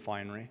Segundo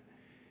refinery,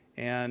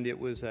 and it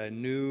was a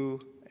new,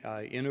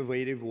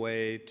 innovative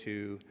way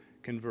to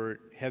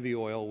convert heavy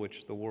oil,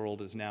 which the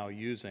world is now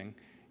using,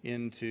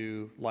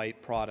 into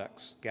light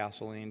products,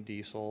 gasoline,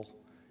 diesel,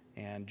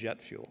 and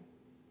jet fuel.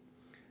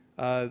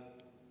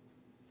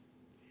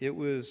 It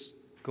was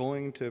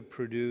going to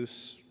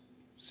produce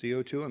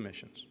CO2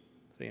 emissions,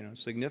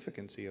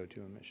 significant CO2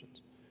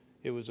 emissions.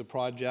 It was a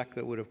project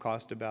that would have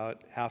cost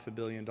about $500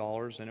 million,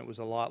 and it was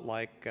a lot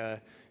like,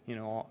 a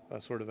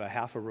sort of a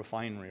half a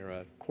refinery or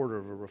a quarter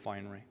of a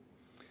refinery.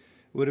 It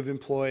would have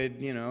employed,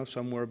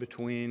 somewhere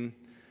between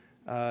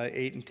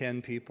 8 and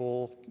 10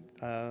 people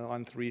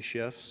on 3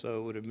 shifts, so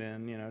it would have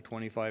been,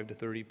 25 to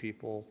 30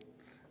 people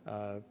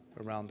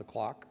around the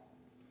clock.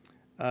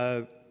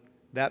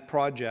 That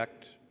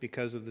project,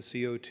 because of the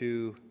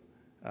CO2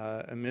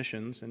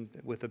 emissions and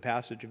with the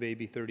passage of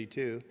AB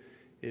 32,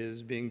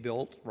 is being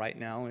built right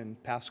now in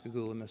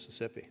Pascagoula,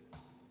 Mississippi.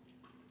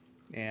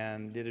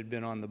 And it had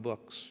been on the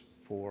books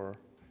for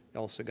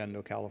El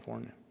Segundo,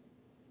 California.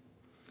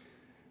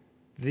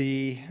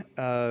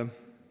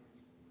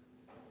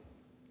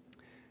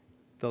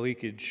 the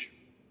leakage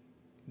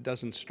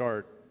doesn't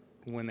start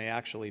when they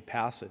actually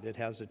pass it. It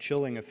has a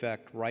chilling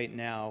effect right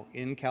now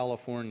in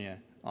California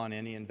on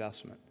any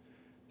investment.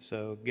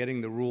 So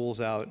getting the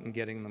rules out and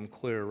getting them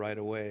clear right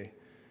away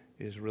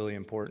is really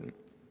important.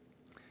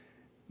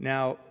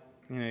 Now,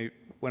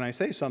 when I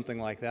say something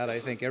like that, I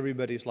think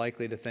everybody's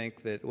likely to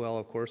think that, well,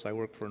 of course, I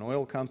work for an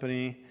oil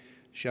company,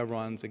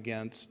 Chevron's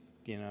against,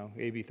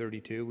 AB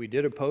 32. We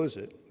did oppose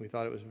it. We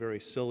thought it was very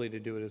silly to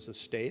do it as a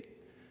state.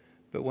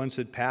 But once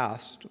it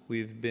passed,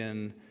 we've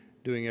been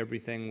doing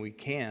everything we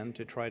can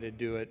to try to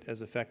do it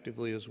as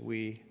effectively as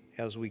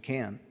we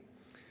can.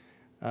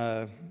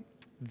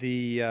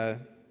 The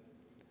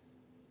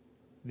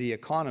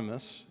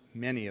economists,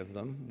 many of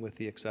them, with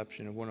the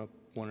exception of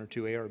one or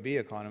two ARB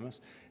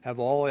economists, have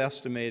all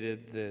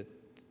estimated that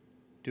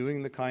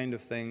doing the kind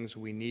of things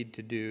we need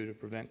to do to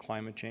prevent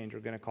climate change are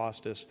going to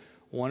cost us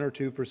 1 or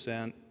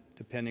 2%,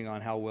 depending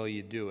on how well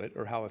you do it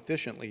or how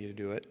efficiently you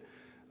do it,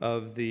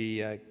 of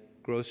the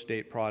gross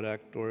state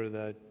product or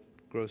the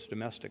gross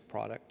domestic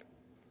product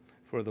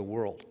for the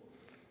world.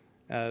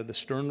 The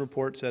Stern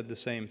report said the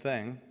same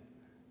thing,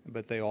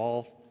 but they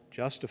all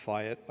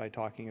justify it by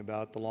talking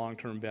about the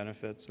long-term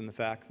benefits and the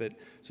fact that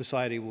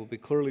society will be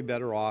clearly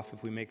better off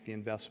if we make the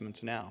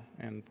investments now,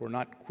 and we're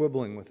not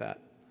quibbling with that.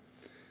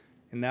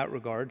 In that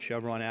regard,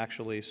 Chevron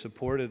actually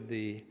supported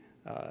the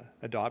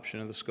adoption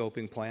of the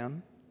scoping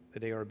plan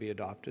that ARB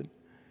adopted.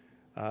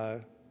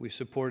 We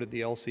supported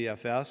the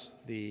LCFS,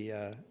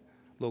 the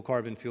low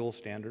carbon fuel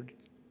standard,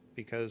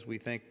 because we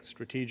think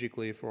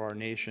strategically for our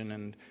nation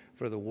and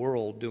for the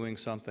world, doing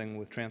something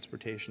with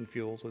transportation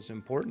fuels is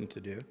important to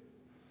do.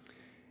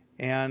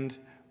 And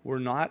we're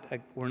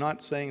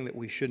not saying that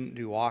we shouldn't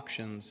do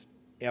auctions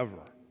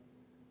ever,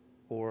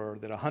 or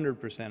that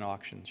 100%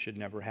 auctions should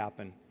never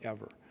happen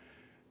ever.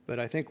 But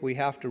I think we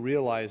have to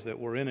realize that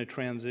we're in a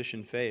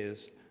transition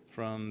phase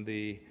from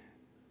the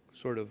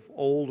sort of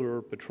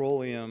older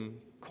petroleum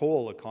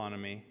coal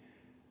economy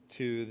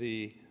to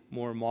the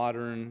more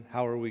modern,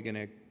 how are we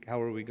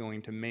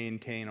going to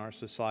maintain our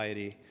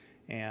society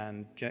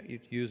and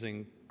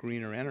using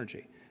greener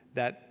energy.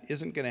 That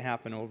isn't going to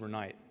happen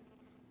overnight.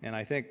 And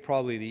I think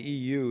probably the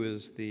EU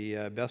is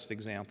the best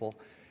example.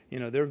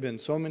 There have been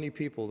so many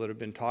people that have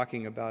been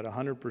talking about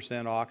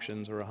 100%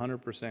 auctions or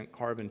 100%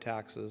 carbon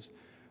taxes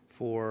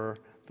for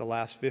the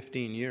last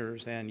 15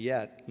 years, and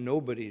yet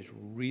nobody's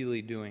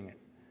really doing it.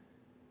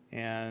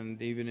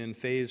 And even in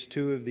phase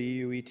 2 of the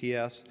EU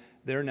ETS,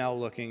 they're now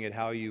looking at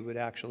how you would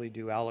actually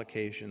do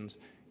allocations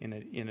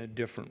in a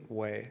different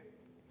way.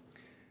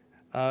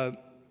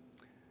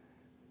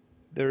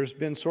 There's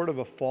been sort of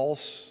a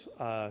false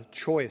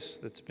choice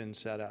that's been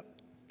set up.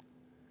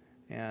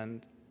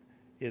 And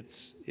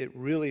it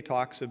really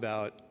talks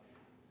about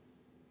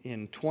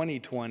in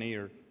 2020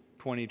 or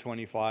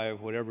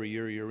 2025, whatever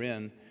year you're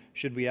in,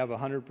 should we have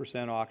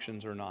 100%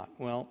 auctions or not?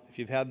 Well, if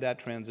you've had that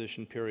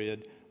transition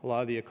period, a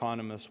lot of the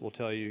economists will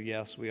tell you,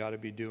 yes, we ought to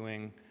be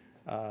doing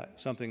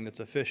something that's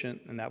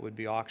efficient, and that would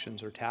be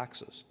auctions or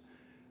taxes.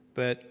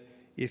 But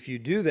if you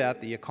do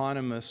that, the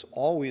economists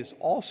always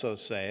also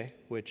say,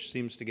 which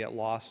seems to get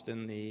lost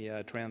in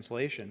the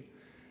translation,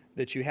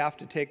 that you have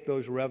to take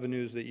those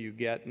revenues that you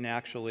get and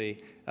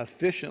actually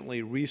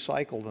efficiently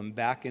recycle them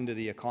back into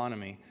the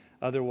economy.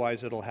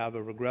 Otherwise, it'll have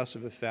a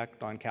regressive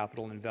effect on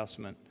capital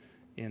investment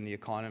in the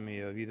economy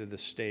of either the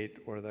state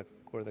or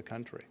the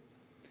country.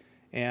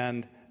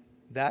 And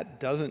that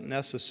doesn't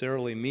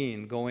necessarily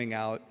mean going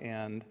out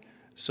and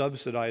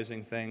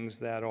subsidizing things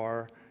that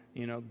are,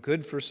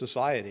 good for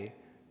society,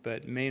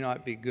 but may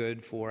not be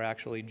good for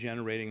actually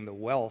generating the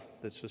wealth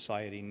that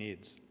society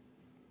needs.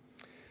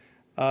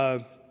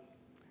 The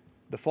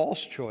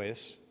false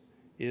choice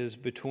is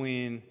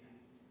between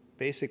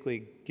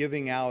basically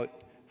giving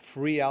out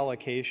free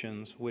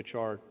allocations, which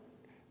are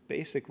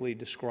basically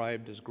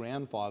described as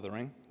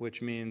grandfathering,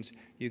 which means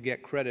you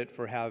get credit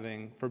for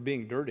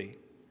being dirty.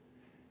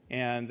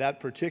 And that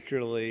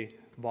particularly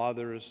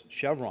bothers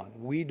Chevron.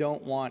 We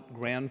don't want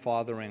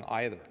grandfathering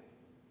either.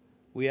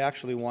 We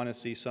actually want to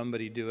see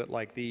somebody do it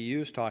like the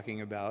EU is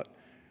talking about,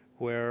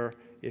 where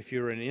if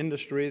you're an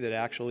industry that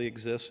actually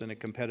exists in a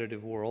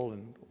competitive world,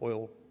 and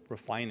oil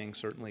refining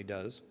certainly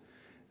does,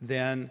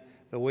 then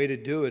the way to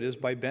do it is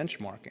by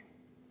benchmarking.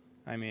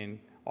 I mean,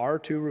 our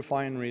 2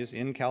 refineries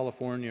in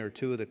California are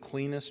 2 of the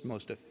cleanest,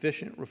 most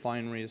efficient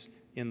refineries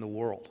in the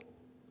world.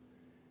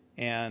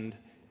 And,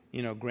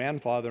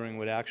 grandfathering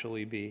would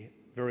actually be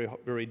very,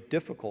 very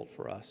difficult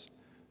for us.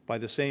 By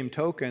the same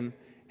token,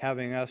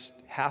 having us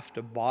have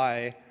to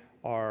buy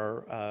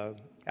our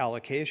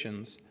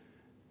allocations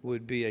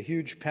would be a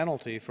huge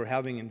penalty for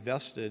having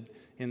invested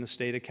in the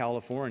state of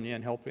California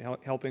and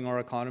helping our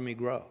economy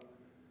grow.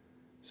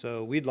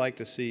 So we'd like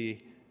to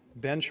see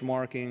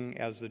benchmarking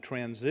as the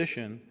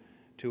transition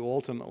to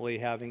ultimately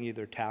having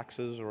either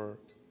taxes or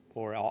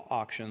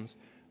auctions,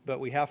 but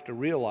we have to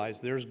realize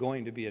there's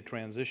going to be a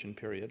transition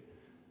period.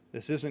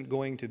 This isn't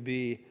going to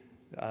be,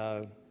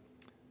 I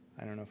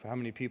don't know how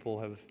many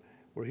people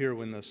were here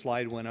when the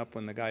slide went up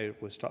when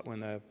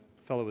the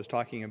fellow was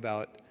talking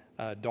about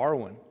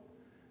Darwin.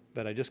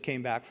 but I just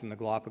came back from the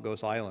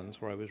Galapagos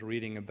Islands where I was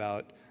reading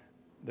about,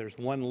 there's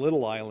one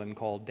little island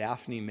called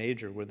Daphne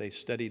Major where they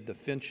studied the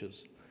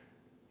finches.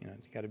 You know,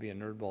 it's got to be a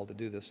nerdball to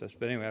do this.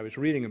 But anyway, I was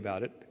reading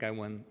about it. The guy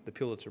won the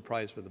Pulitzer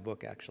Prize for the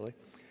book, actually.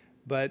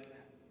 But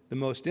the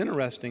most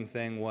interesting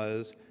thing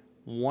was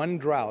one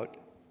drought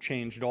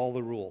changed all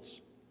the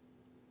rules.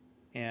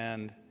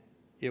 And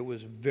it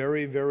was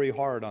very, very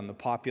hard on the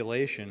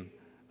population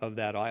of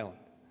that island.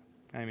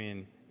 I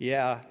mean,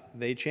 yeah,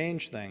 they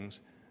changed things,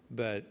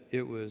 but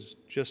it was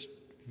just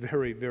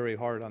very, very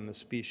hard on the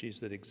species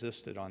that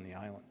existed on the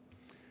island.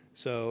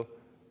 So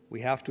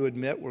we have to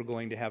admit we're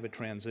going to have a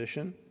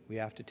transition. We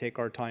have to take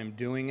our time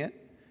doing it,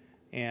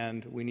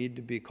 and we need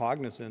to be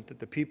cognizant that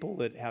the people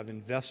that have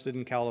invested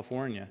in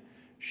California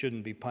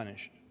shouldn't be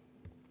punished.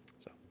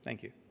 So,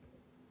 thank you.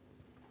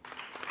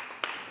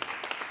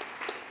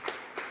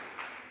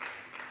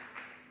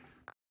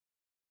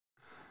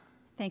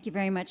 Thank you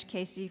very much,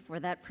 Casey, for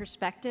that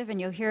perspective, and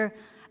you'll hear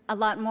a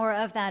lot more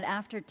of that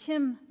after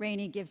Tim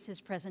Rainey gives his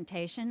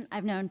presentation.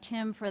 I've known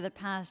Tim for the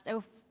past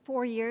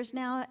 4 years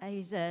now.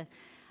 He's a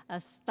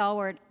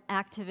stalwart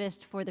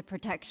activist for the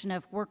protection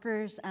of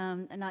workers,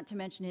 and not to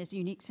mention his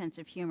unique sense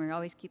of humor.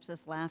 Always keeps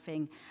us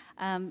laughing.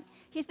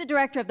 He's the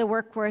director of the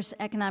Workforce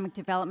Economic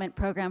Development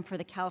Program for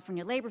the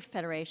California Labor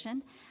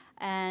Federation,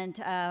 and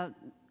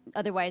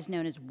otherwise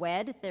known as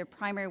WED. Their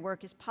primary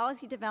work is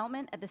policy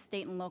development at the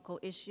state and local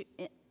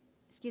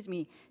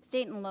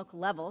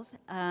levels,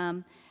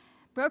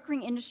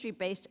 brokering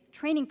industry-based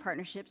training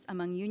partnerships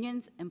among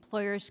unions,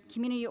 employers,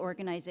 community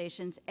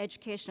organizations,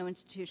 educational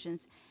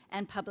institutions,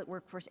 and public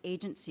workforce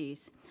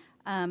agencies.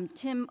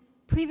 Tim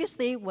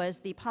previously was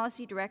the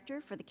policy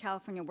director for the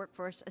California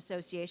Workforce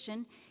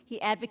Association.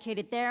 He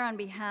advocated there on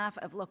behalf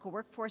of local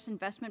workforce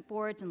investment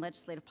boards and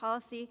legislative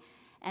policy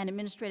and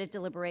administrative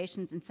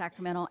deliberations in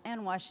Sacramento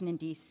and Washington,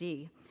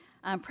 D.C.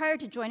 Prior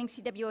to joining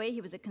CWA,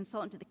 he was a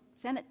consultant to the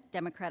Senate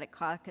Democratic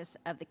Caucus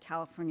of the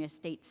California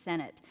State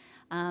Senate.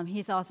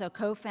 He's also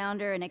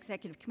co-founder and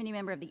executive committee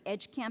member of the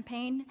EDGE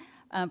campaign,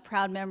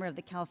 proud member of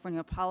the California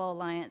Apollo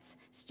Alliance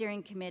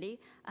Steering Committee.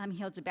 He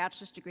holds a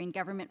bachelor's degree in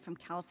government from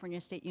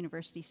California State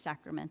University,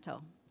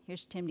 Sacramento.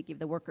 Here's Tim to give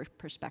the worker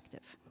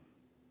perspective.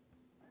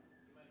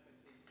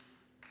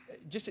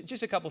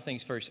 Just a couple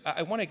things first.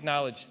 I want to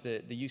acknowledge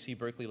the UC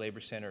Berkeley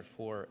Labor Center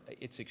for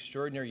its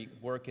extraordinary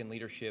work and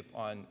leadership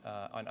on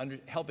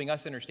helping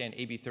us understand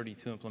AB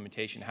 32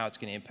 implementation, how it's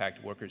going to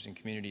impact workers and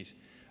communities,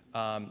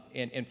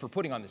 and for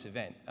putting on this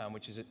event,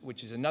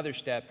 which is another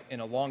step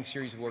in a long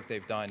series of work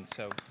they've done.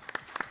 So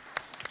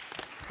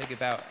think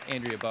about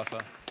Andrea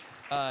Buffa.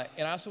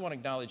 And I also want to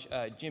acknowledge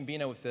Jim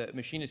Bino, with the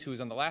machinist who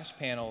was on the last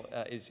panel,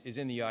 is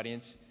in the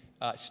audience,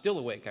 still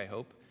awake, I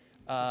hope.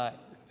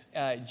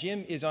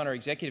 Jim is on our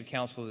executive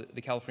council of the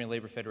California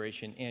Labor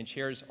Federation and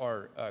chairs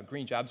our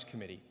Green Jobs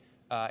Committee.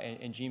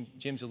 And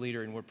Jim's a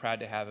leader, and we're proud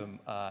to have him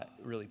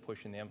really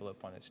pushing the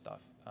envelope on this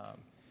stuff.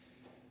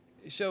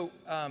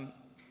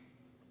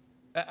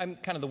 I'm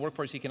kind of the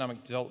workforce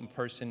economic development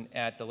person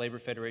at the Labor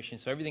Federation,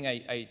 so everything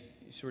I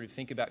sort of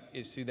think about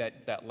is through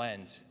that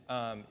lens.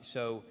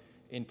 So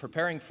in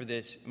preparing for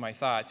this, my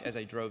thoughts as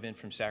I drove in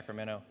from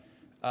Sacramento,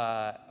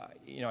 I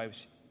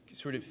was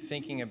sort of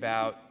thinking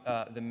about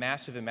the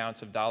massive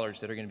amounts of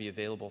dollars that are going to be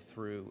available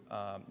through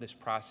this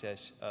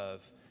process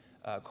of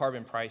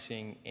carbon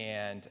pricing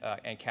and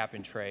cap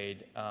and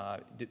trade.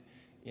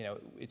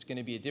 It's going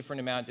to be a different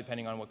amount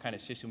depending on what kind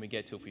of system we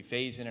get to. If we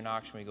phase in an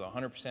auction, we go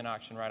 100%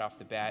 auction right off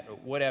the bat, or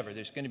whatever.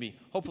 There's going to be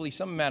hopefully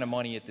some amount of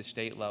money at the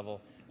state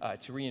level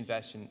to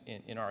reinvest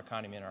in our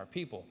economy and our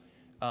people.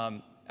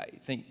 I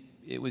think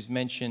it was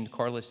mentioned,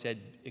 Carla said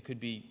it could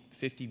be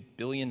 $50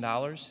 billion.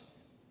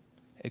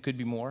 It could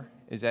be more.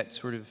 Is that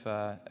sort of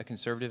a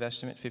conservative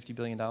estimate, $50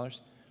 billion?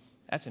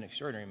 That's an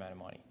extraordinary amount of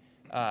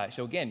money.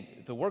 So again,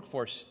 the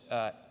workforce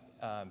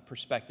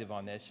perspective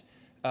on this,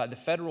 the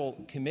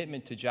federal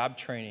commitment to job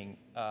training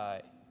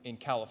in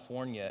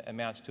California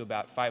amounts to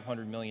about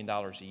 $500 million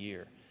a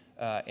year.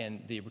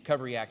 And the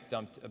Recovery Act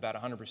dumped about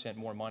 100%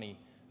 more money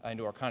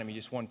into our economy,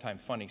 just one-time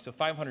funding. So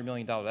 $500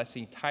 million, that's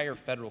the entire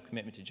federal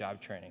commitment to job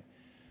training.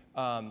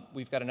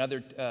 We've got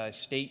another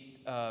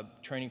state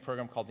training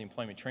program called the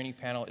Employment Training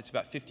Panel. It's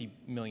about $50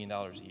 million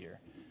a year.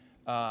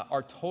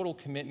 Our total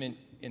commitment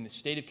in the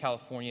state of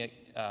California,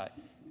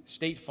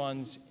 state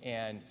funds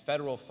and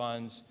federal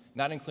funds,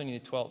 not including the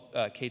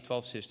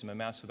K-12 system,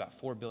 amounts to about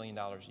 $4 billion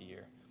a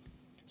year.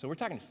 So we're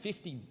talking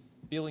 $50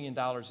 billion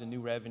in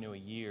new revenue a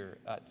year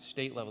at the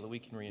state level that we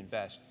can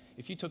reinvest.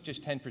 If you took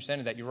just 10%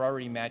 of that, you're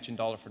already matching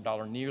dollar for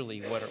dollar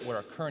nearly what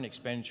our current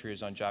expenditure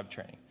is on job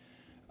training.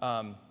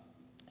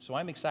 So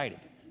I'm excited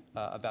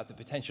about the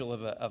potential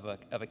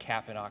of a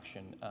cap and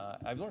auction.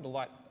 I've learned a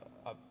lot,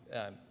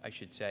 I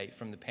should say,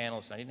 from the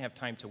panelists. I didn't have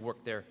time to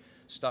work their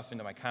stuff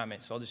into my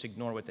comments, so I'll just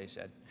ignore what they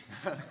said.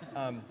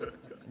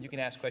 You can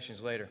ask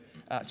questions later.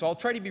 So I'll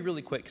try to be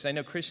really quick, because I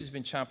know Chris has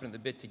been chomping at the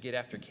bit to get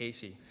after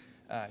Casey,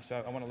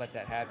 so I want to let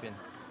that happen.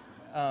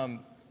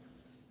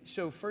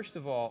 So first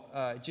of all,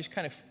 just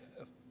kind of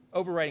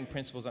overriding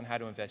principles on how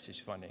to invest this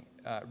funding.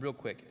 Real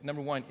quick,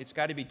 number one, it's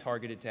got to be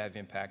targeted to have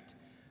impact.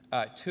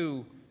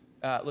 Two,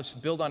 let's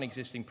build on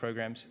existing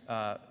programs,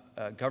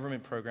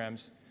 government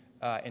programs,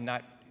 and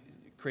not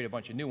create a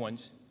bunch of new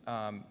ones,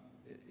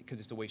 because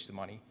it's a waste of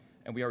money,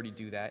 and we already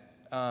do that.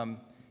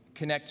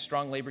 Connect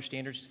strong labor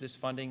standards to this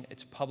funding.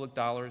 It's public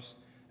dollars,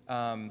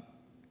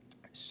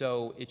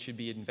 so it should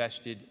be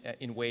invested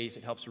in ways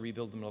that helps to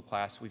rebuild the middle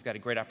class. We've got a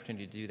great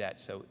opportunity to do that,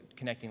 so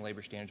connecting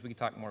labor standards. We can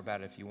talk more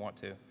about it if you want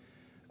to.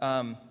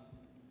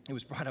 It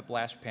was brought up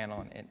last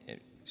panel, and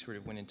it sort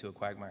of went into a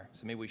quagmire,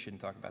 so maybe we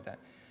shouldn't talk about that.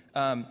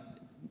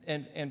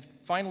 And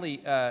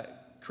finally,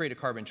 create a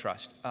carbon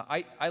trust.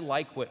 I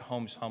like what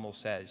Holmes Hummel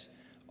says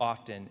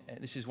often.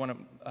 This is one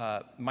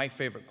of my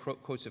favorite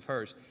quotes of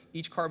hers.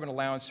 Each carbon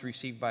allowance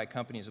received by a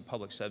company is a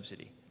public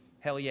subsidy.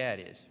 Hell yeah,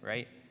 it is,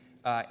 right?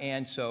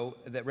 And so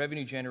that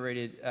revenue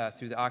generated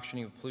through the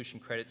auctioning of pollution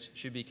credits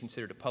should be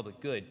considered a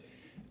public good.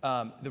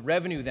 The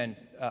revenue then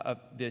of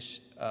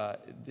this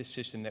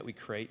system that we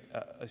create,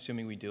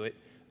 assuming we do it,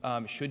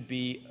 should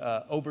be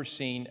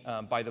overseen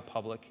by the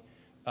public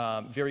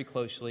very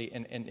closely.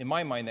 And in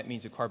my mind, that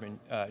means a carbon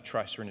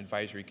trust or an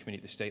advisory committee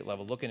at the state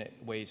level, looking at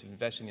ways of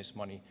investing this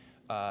money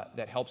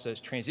that helps us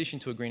transition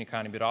to a green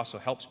economy, but also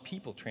helps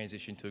people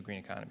transition to a green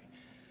economy.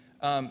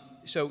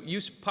 So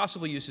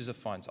possible uses of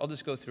funds. I'll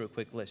just go through a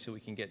quick list so we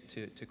can get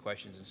to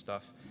questions and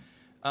stuff.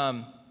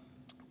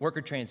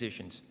 Worker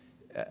transitions.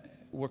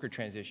 Worker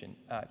transition,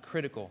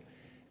 critical.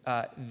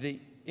 The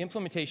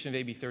implementation of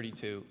AB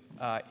 32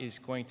 is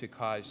going to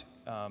cause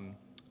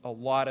a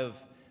lot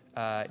of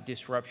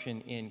disruption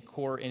in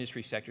core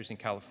industry sectors in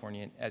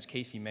California. And as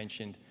Casey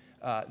mentioned,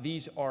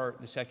 these are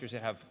the sectors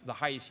that have the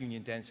highest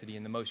union density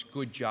and the most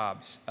good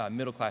jobs,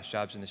 middle-class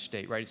jobs in the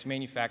state, right? It's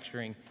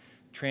manufacturing,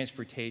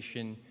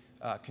 transportation,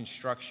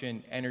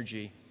 construction,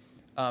 energy.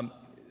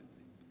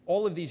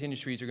 All of these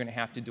industries are going to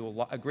have to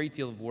do a great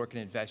deal of work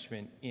and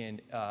investment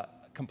in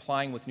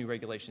complying with new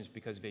regulations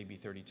because of AB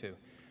 32.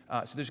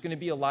 So there's going to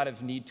be a lot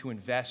of need to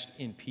invest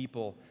in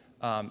people,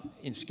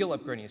 in skill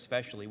upgrading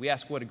especially. We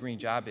ask what a green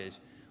job is.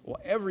 Well,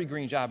 every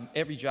job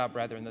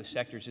rather in those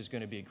sectors is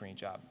going to be a green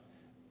job,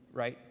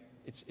 right?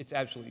 It's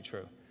absolutely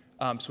true.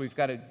 So we've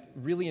got to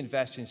really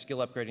invest in skill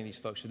upgrading these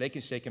folks so they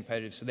can stay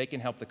competitive, so they can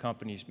help the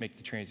companies make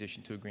the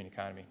transition to a green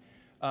economy.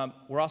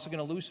 We're also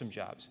going to lose some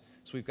jobs.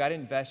 So we've got to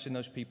invest in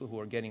those people who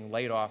are getting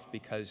laid off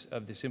because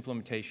of this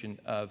implementation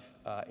of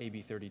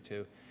AB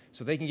 32.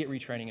 So they can get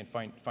retraining and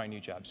find new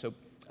jobs. So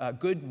a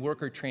good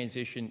worker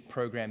transition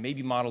program,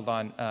 maybe modeled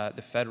on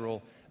the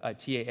federal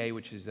TAA,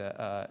 which is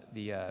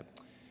the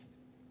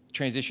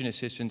Transition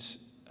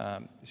Assistance.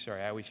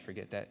 Sorry, I always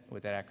forget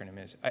what that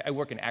acronym is. I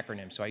work in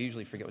acronyms, so I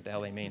usually forget what the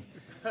hell they mean.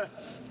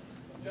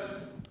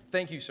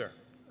 Thank you, sir.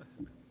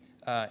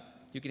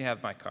 You can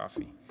have my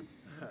coffee.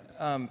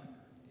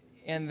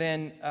 And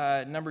then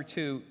number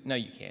two, no,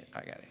 you can't. I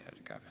got to have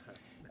the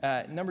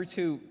coffee. Number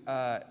two,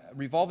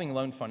 revolving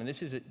loan fund. And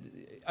this is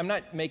I'm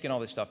not making all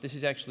this stuff. This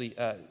is actually,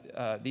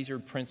 these are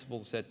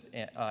principles that,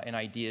 and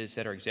ideas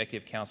that our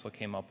executive council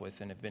came up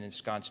with and have been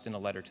ensconced in a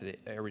letter to the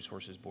Air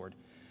Resources Board.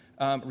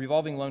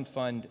 Revolving loan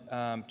fund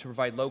to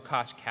provide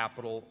low-cost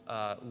capital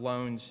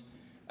loans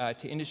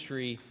to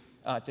industry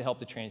to help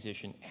the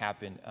transition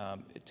happen,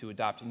 to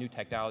adopt new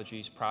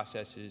technologies,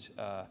 processes,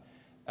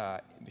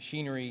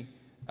 machinery,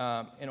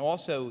 and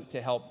also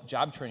to help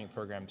job training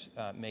programs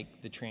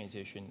make the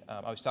transition.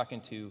 I was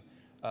talking to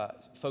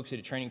folks at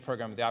a training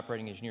program with the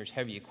operating engineers,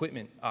 heavy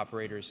equipment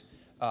operators,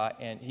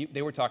 and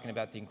they were talking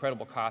about the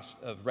incredible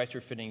cost of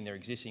retrofitting their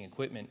existing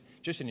equipment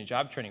just in a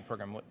job training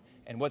program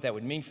and what that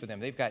would mean for them.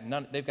 They've got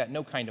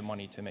no kind of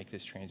money to make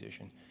this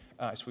transition.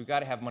 So we've got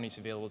to have monies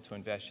available to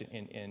invest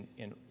in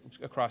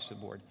across the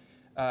board.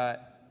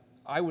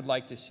 I would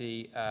like to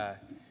see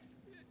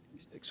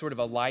sort of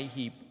a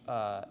LIHEAP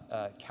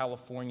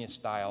California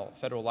style.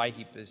 Federal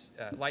LIHEAP is,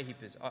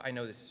 I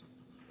know this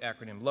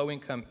acronym, Low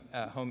Income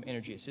Home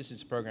Energy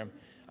Assistance Program.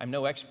 I'm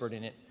no expert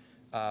in it,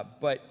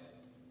 but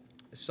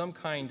some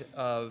kind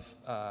of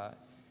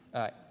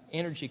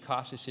energy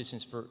cost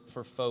assistance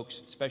for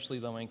folks, especially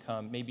low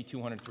income, maybe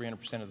 200,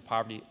 300% of the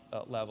poverty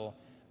level,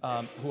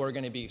 who are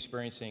going to be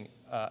experiencing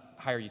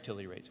higher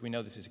utility rates. We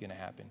know this is going to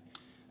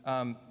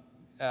happen.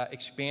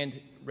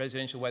 Expand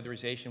residential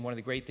weatherization. One of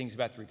the great things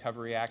about the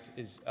Recovery Act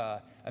is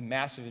a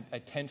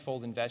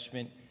tenfold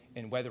investment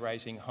in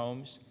weatherizing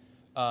homes.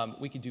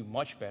 We could do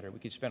much better. We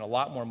could spend a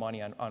lot more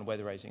money on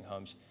weatherizing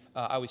homes.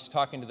 I was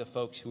talking to the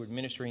folks who are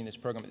administering this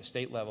program at the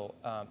state level,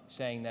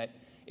 saying that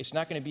it's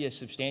not going to be a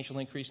substantial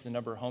increase in the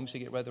number of homes that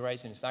get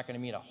weatherized, and it's not going to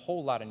mean a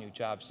whole lot of new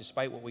jobs,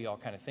 despite what we all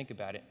kind of think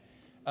about it.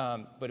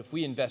 But if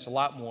we invest a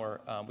lot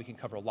more, we can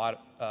cover a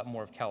lot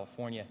more of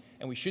California.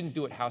 And we shouldn't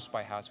do it house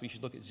by house. We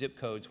should look at zip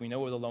codes. We know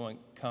where the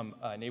low-income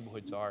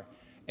neighborhoods are,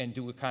 and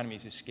do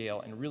economies of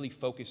scale, and really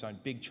focus on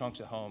big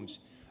chunks of homes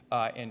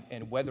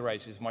and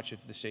weatherize as much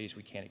of the city as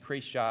we can. It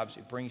creates jobs,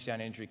 it brings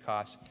down energy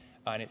costs,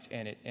 and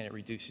it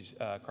reduces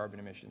carbon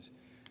emissions.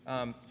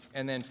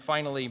 And then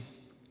finally,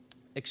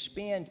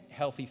 expand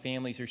healthy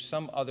families or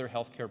some other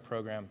healthcare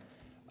program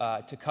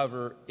to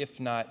cover, if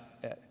not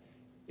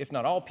if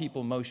not all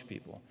people, most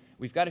people.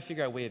 We've got to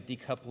figure out a way of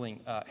decoupling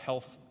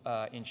health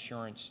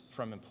insurance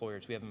from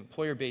employers. We have an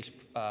employer-based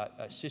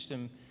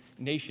system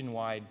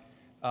nationwide.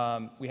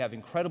 We have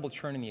incredible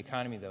churn in the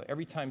economy, though.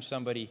 Every time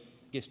somebody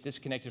gets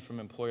disconnected from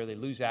an employer, they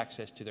lose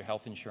access to their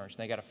health insurance.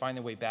 And they got to find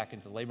their way back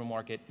into the labor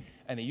market,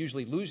 and they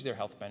usually lose their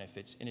health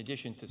benefits in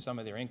addition to some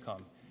of their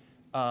income.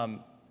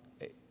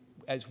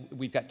 As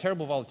we've got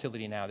terrible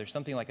volatility now, there's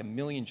something like 1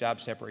 million job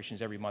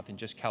separations every month in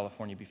just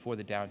California before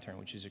the downturn,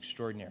 which is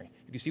extraordinary.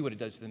 You can see what it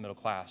does to the middle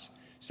class.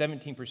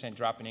 17%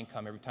 drop in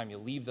income every time you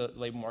leave the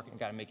labor market and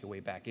got to make your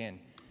way back in.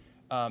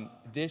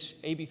 This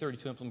AB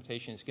 32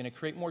 implementation is going to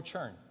create more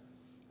churn.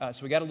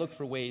 So we got to look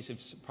for ways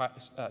of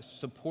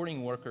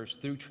supporting workers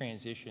through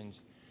transitions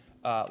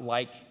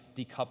like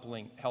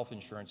decoupling health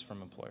insurance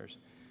from employers.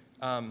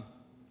 And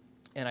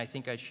I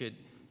think I should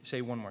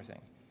say one more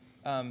thing.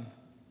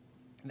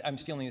 I'm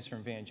stealing this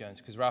from Van Jones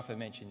because Rafa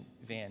mentioned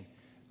Van.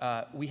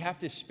 We have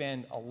to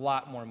spend a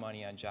lot more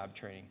money on job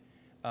training.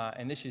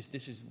 And this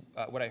is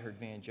what I heard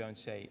Van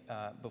Jones say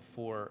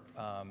before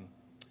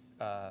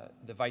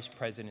the Vice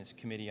President's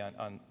Committee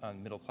on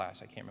Middle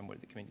Class. I can't remember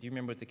what the committee, do you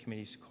remember what the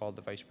committee's called,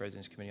 the Vice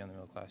President's Committee on the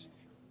Middle Class?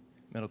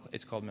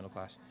 It's called Middle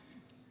Class.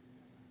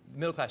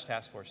 Middle Class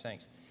Task Force,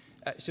 thanks.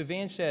 So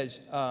Van says,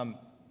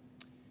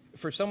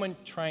 for someone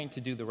trying to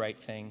do the right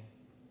thing,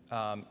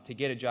 to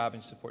get a job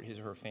and support his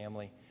or her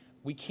family,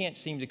 we can't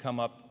seem to come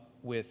up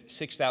with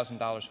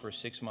 $6,000 for a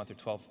 6-month or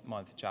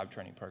 12-month job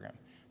training program.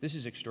 This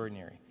is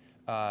extraordinary.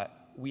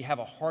 We have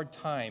a hard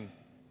time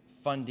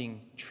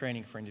funding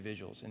training for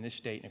individuals in this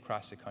state and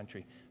across the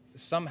country.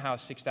 Somehow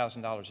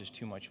 $6,000 is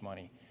too much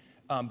money.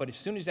 But as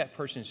soon as that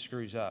person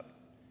screws up,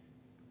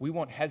 we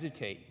won't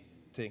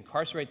hesitate to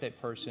incarcerate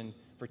that person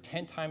for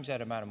 10 times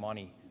that amount of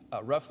money,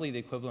 roughly the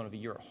equivalent of a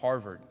year at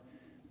Harvard.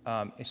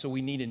 And so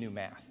we need a new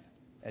math,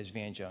 as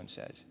Van Jones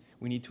says.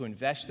 We need to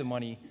invest the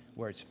money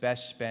where it's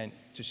best spent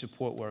to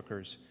support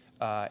workers,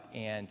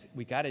 and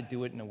we got to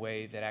do it in a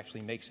way that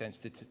actually makes sense,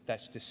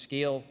 that's to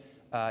scale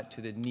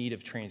to the need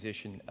of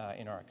transition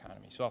in our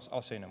economy. So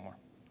I'll say no more.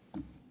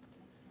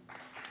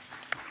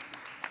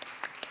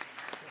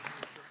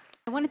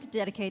 I wanted to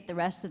dedicate the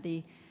rest of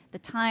the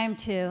time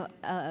to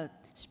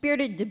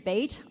spirited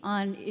debate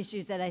on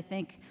issues that I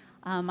think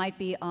might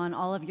be on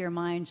all of your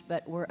minds,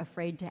 but we're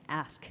afraid to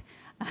ask.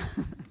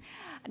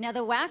 Now,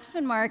 the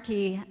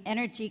Waxman-Markey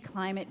Energy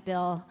Climate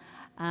Bill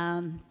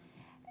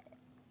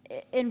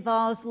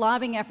involves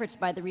lobbying efforts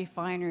by the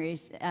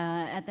refineries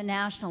at the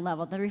national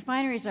level. The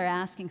refineries are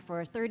asking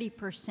for a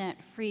 30%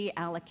 free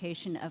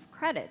allocation of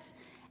credits.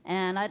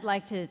 And I'd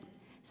like to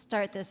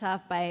start this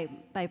off by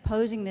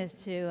posing this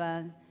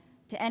to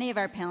any of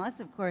our panelists,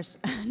 of course,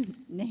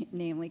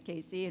 namely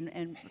Casey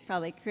and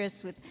probably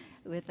Chris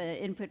with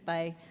input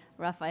by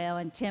Rafael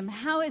and Tim.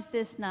 How is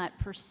this not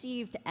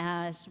perceived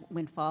as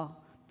windfall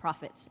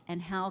profits,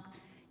 and how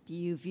do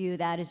you view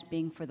that as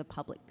being for the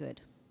public good?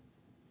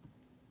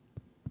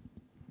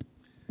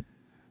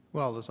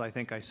 Well, as I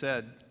think I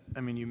said,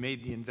 I mean, you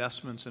made the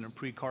investments in a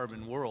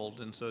pre-carbon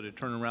world, and so to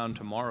turn around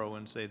tomorrow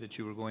and say that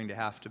you were going to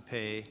have to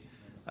pay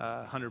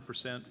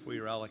 100% for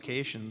your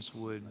allocations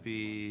would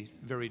be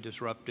very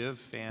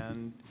disruptive,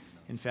 and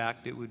in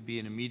fact, it would be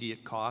an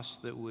immediate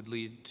cost that would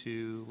lead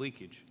to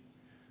leakage.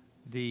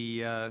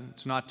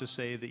 It's not to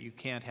say that you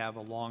can't have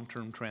a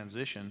long-term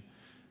transition,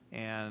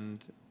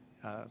 and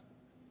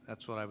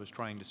that's what I was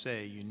trying to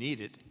say. You need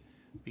it,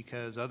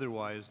 because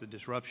otherwise the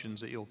disruptions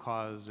that you'll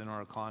cause in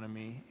our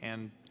economy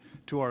and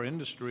to our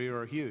industry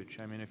are huge.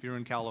 I mean, if you're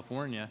in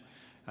California,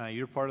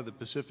 you're part of the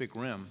Pacific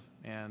Rim,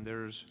 and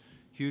there's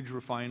huge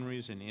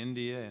refineries in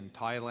India and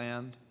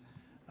Thailand,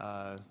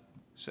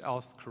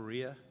 South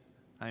Korea.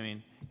 I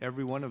mean,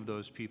 every one of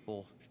those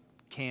people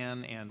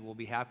can and will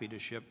be happy to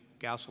ship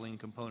gasoline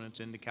components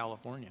into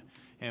California,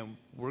 and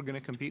we're going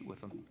to compete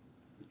with them.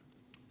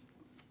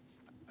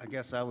 I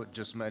guess I would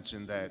just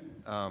mention that,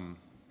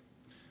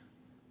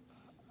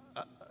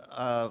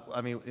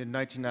 I mean, in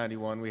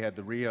 1991, we had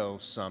the Rio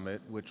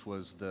Summit, which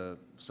was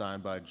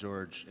signed by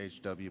George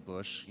H.W.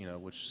 Bush, you know,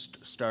 which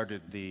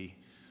started the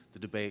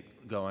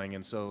debate going.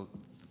 And so,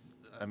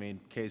 I mean,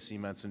 Casey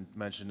mentioned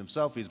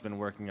himself, he's been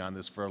working on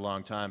this for a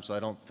long time, so I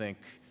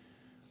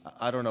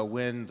don't know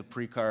when the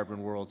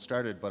pre-carbon world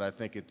started, but I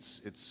think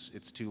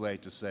it's too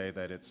late to say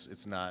that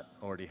it's not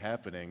already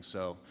happening.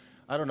 So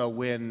I don't know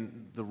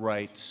when the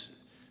right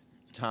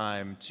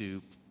time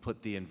to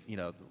put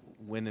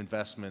when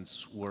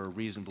investments were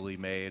reasonably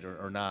made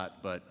or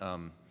not, but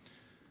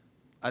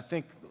I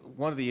think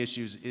one of the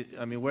issues,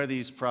 I mean, where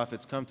these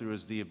profits come through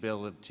is the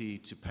ability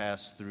to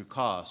pass through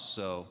costs.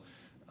 So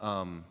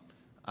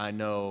I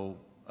know,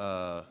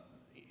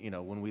 you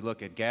know, when we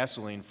look at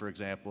gasoline, for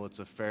example,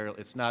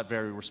 it's not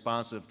very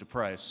responsive to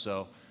price.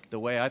 So the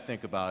way I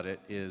think about it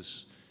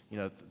is, you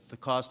know, the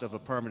cost of a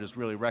permit is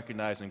really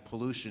recognizing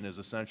pollution is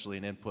essentially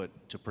an input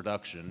to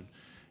production.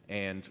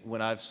 And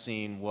when I've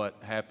seen what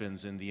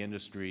happens in the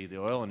industry, the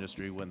oil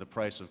industry, when the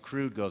price of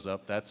crude goes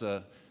up, that's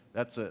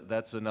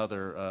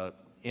another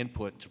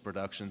input to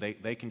production.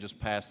 They can just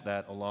pass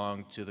that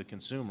along to the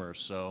consumer.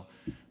 So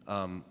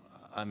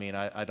I mean,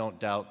 I don't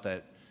doubt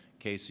that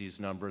Casey's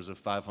numbers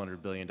of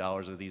 $500 billion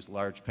of these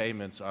large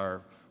payments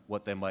are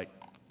what they might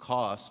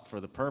cost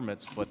for the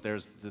permits, but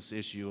there's this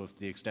issue of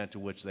the extent to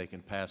which they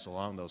can pass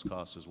along those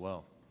costs as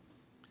well.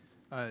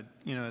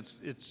 You know,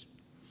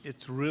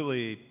 it's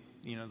really,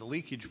 you know, the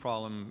leakage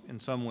problem in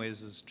some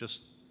ways is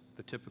just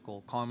the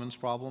typical commons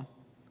problem.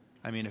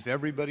 I mean, if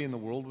everybody in the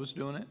world was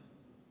doing it,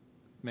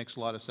 it makes a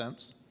lot of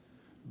sense.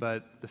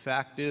 But the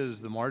fact is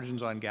the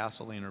margins on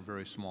gasoline are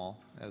very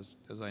small,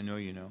 as I know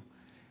you know.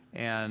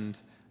 And,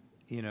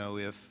 you know,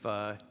 if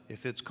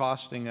it's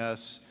costing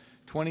us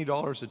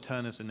 $20 a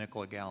ton is a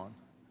nickel a gallon.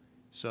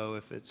 So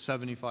if it's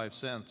 75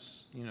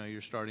 cents, you know,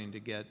 you're starting to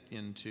get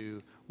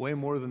into way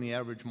more than the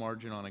average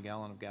margin on a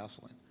gallon of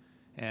gasoline.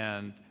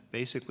 And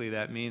basically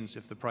that means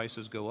if the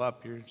prices go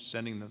up, you're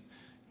sending the,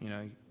 you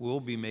know,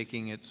 we'll be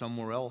making it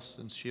somewhere else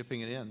and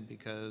shipping it in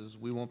because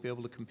we won't be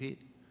able to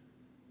compete.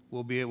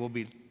 We'll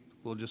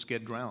just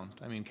get drowned.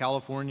 I mean,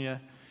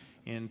 California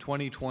in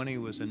 2020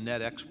 was a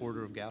net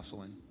exporter of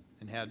gasoline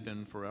and had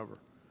been forever.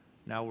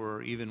 Now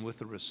we're, even with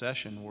the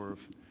recession, we're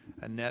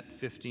a net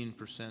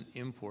 15%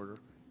 importer.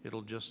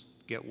 It'll just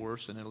get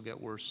worse, and it'll get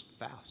worse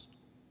fast.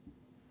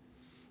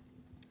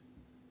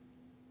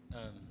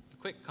 A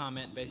quick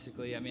comment,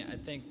 basically. I mean, I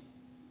think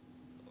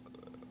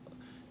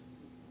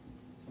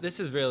this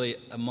is really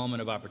a moment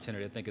of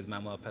opportunity, I think, as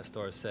Manuel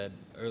Pastor said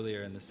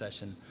earlier in the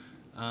session.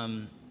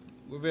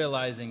 We're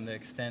realizing the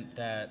extent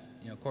that,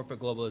 you know, corporate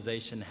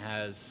globalization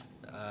has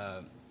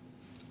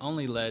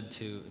only led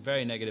to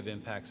very negative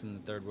impacts in the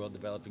third world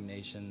developing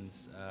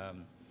nations,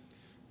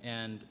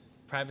 and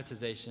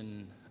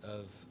privatization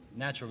of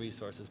natural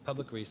resources,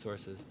 public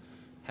resources,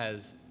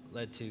 has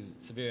led to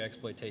severe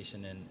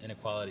exploitation and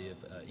inequality of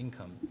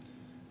income.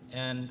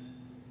 And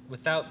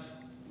without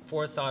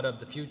forethought of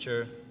the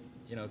future,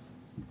 you know,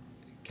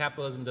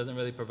 capitalism doesn't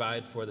really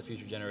provide for the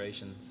future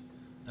generations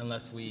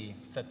unless we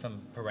set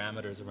some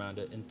parameters around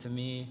it. And to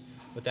me,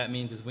 what that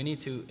means is we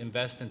need to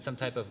invest in some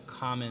type of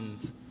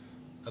commons,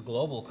 a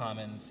global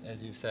commons,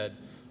 as you said,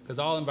 because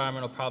all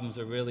environmental problems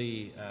are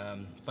really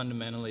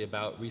fundamentally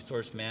about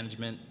resource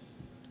management,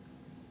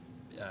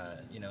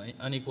 you know,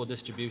 unequal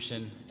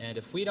distribution. And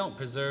if we don't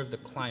preserve the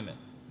climate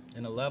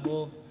in a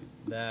level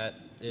that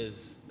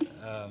is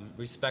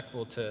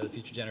respectful to the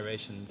future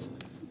generations,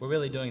 we're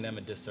really doing them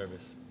a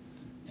disservice.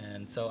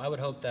 And so I would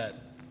hope that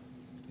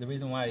the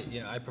reason why,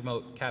 you know, I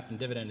promote cap and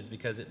dividend is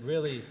because it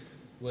really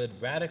would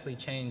radically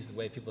change the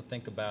way people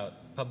think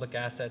about public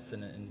assets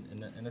and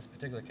in this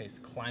particular case,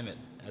 climate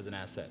as an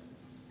asset,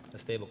 a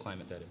stable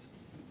climate, that is.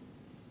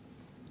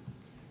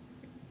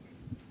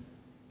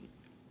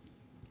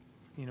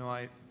 You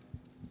know,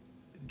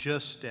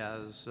 just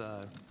as,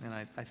 and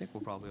I think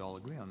we'll probably all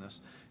agree on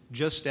this,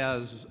 just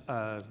as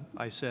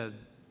I said,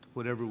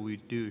 whatever we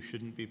do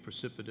shouldn't be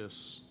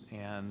precipitous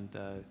and,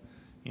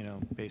 you know,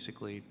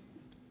 basically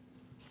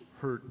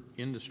hurt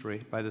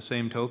industry. By the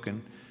same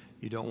token,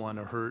 you don't want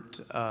to hurt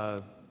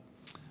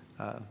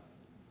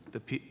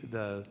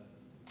the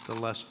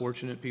less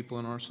fortunate people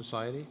in our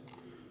society.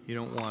 You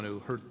don't want to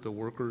hurt the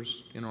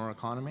workers in our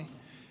economy.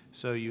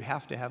 So you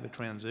have to have a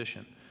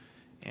transition.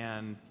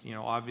 And, you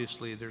know,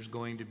 obviously there's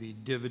going to be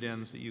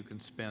dividends that you can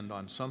spend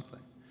on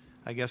something.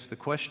 I guess the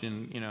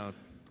question, you know,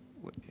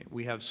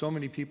 we have so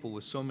many people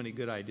with so many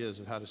good ideas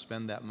of how to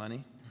spend that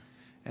money.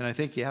 And I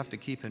think you have to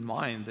keep in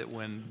mind that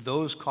when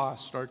those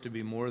costs start to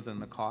be more than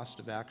the cost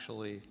of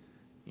actually,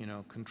 you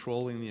know,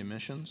 controlling the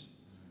emissions,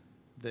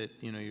 that,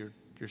 you know,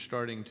 you're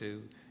starting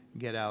to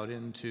get out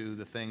into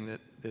the thing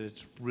that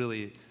it's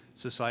really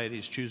society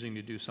is choosing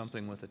to do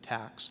something with a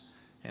tax.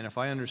 And if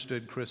I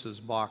understood Chris's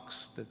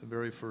box at the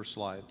very first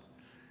slide,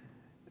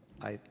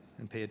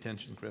 and pay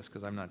attention, Chris,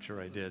 because I'm not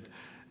sure I did,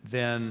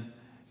 then,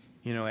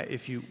 you know,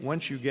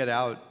 once you get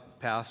out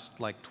past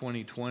like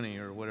 2020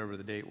 or whatever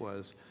the date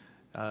was,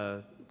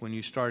 when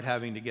you start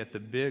having to get the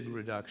big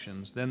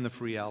reductions, then the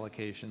free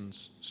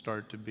allocations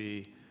start to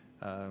be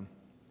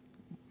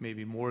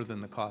maybe more than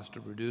the cost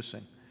of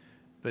reducing.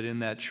 But in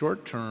that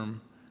short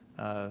term,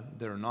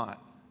 they're not.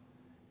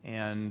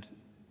 And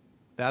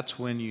that's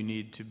when you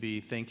need to be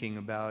thinking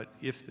about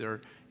if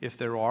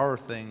there are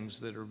things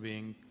that are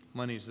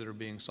monies that are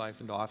being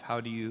siphoned off,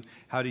 how do you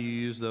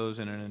use those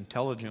in an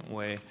intelligent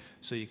way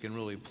so you can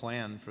really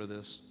plan for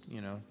this,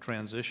 you know,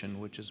 transition,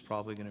 which is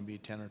probably going to be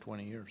 10 or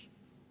 20 years.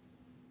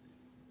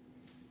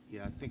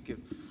 Yeah, I think it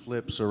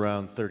flips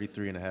around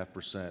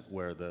 33.5%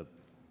 where the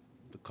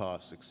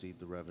costs exceed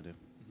the revenue.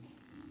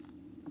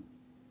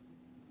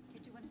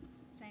 Did you want to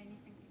say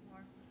anything more,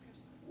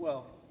 Chris?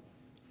 Well,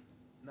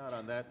 not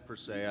on that per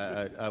se.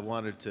 I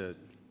wanted to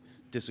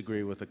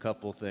disagree with a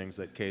couple things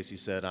that Casey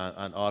said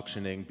on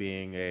auctioning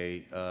being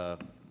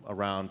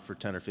around for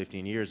 10 or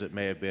 15 years. It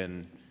may have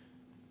been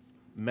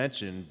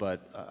mentioned,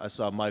 but I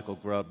saw Michael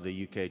Grubb,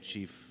 the UK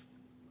chief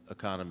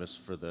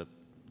economist for the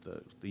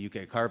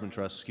UK Carbon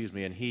Trust, excuse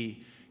me, and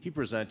he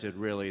presented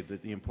really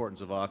the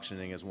importance of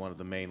auctioning as one of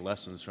the main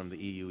lessons from the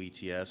EU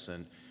ETS,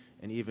 and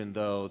even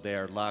though they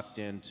are locked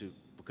into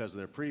because of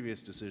their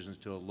previous decisions,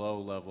 to a low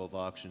level of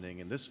auctioning.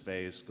 In this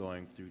phase,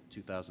 going through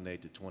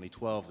 2008 to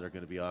 2012, they're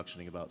going to be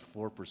auctioning about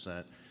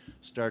 4%.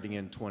 Starting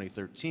in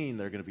 2013,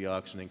 they're going to be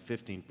auctioning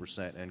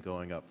 15% and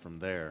going up from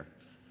there.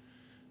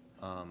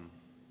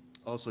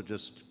 Also,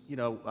 just, you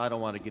know, I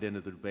don't want to get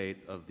into the debate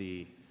of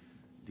the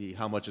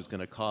how much it's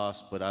going to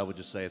cost, but I would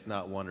just say it's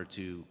not one or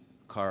two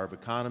CARB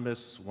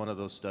economists. One of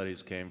those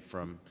studies came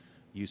from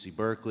UC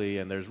Berkeley,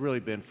 and there's really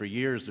been, for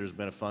years, there's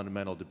been a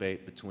fundamental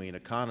debate between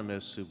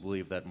economists who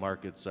believe that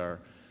markets are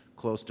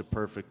close to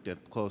perfect and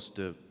close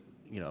to,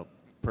 you know,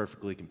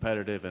 perfectly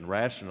competitive and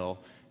rational,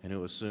 and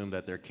who assume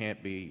that there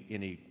can't be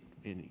any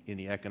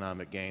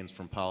economic gains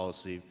from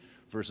policy,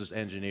 versus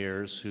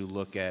engineers who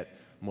look at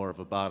more of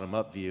a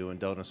bottom-up view and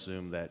don't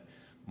assume that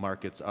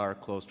markets are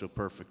close to a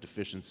perfect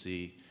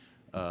efficiency,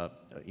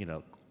 you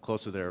know,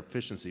 close to their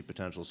efficiency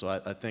potential. So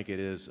I think it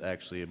is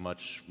actually a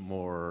much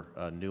more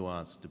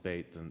nuanced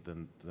debate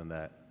than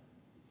that.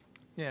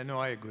 Yeah, no,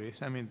 I agree.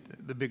 I mean,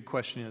 the big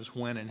question is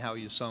when and how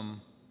you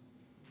sum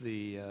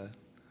the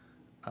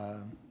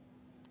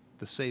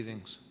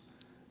savings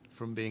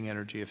from being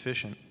energy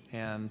efficient.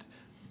 And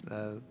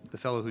the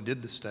fellow who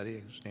did the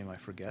study, whose name I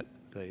forget,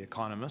 the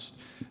economist,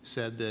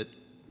 said that,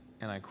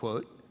 and I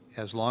quote,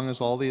 "As long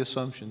as all the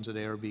assumptions that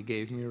ARB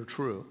gave me are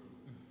true,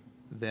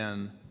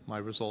 then my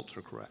results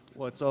are correct."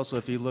 Well, it's also,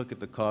 if you look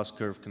at the cost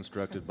curve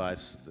constructed by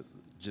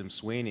Jim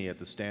Sweeney at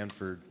the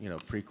Stanford, you know,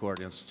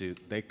 Precourt Institute,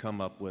 they come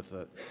up with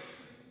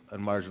a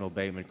marginal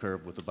abatement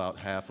curve with about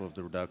half of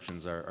the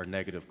reductions are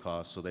negative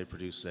costs, so they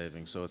produce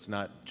savings. So it's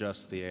not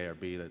just the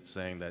ARB that's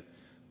saying that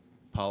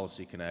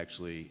policy can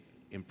actually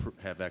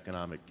have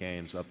economic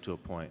gains up to a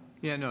point.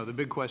 Yeah, no, the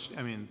big question,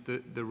 I mean,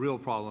 the real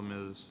problem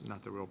is,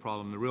 not the real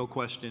problem, the real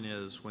question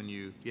is when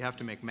you have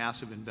to make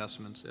massive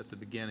investments at the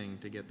beginning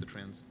to get the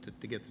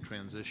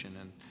transition,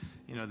 and,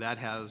 you know, that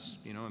has,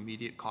 you know,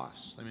 immediate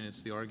costs. I mean,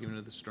 it's the argument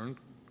of the Stern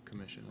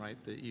Commission,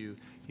 right, that you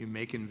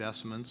make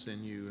investments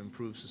and you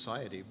improve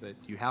society, but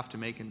you have to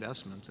make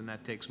investments, and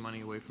that takes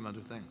money away from other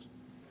things.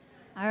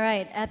 All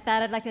right, at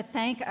that, I'd like to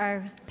thank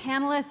our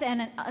panelists,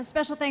 and a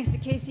special thanks to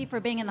Casey for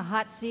being in the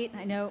hot seat.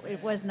 I know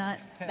it was not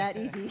that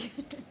easy.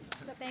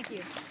 So thank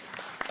you.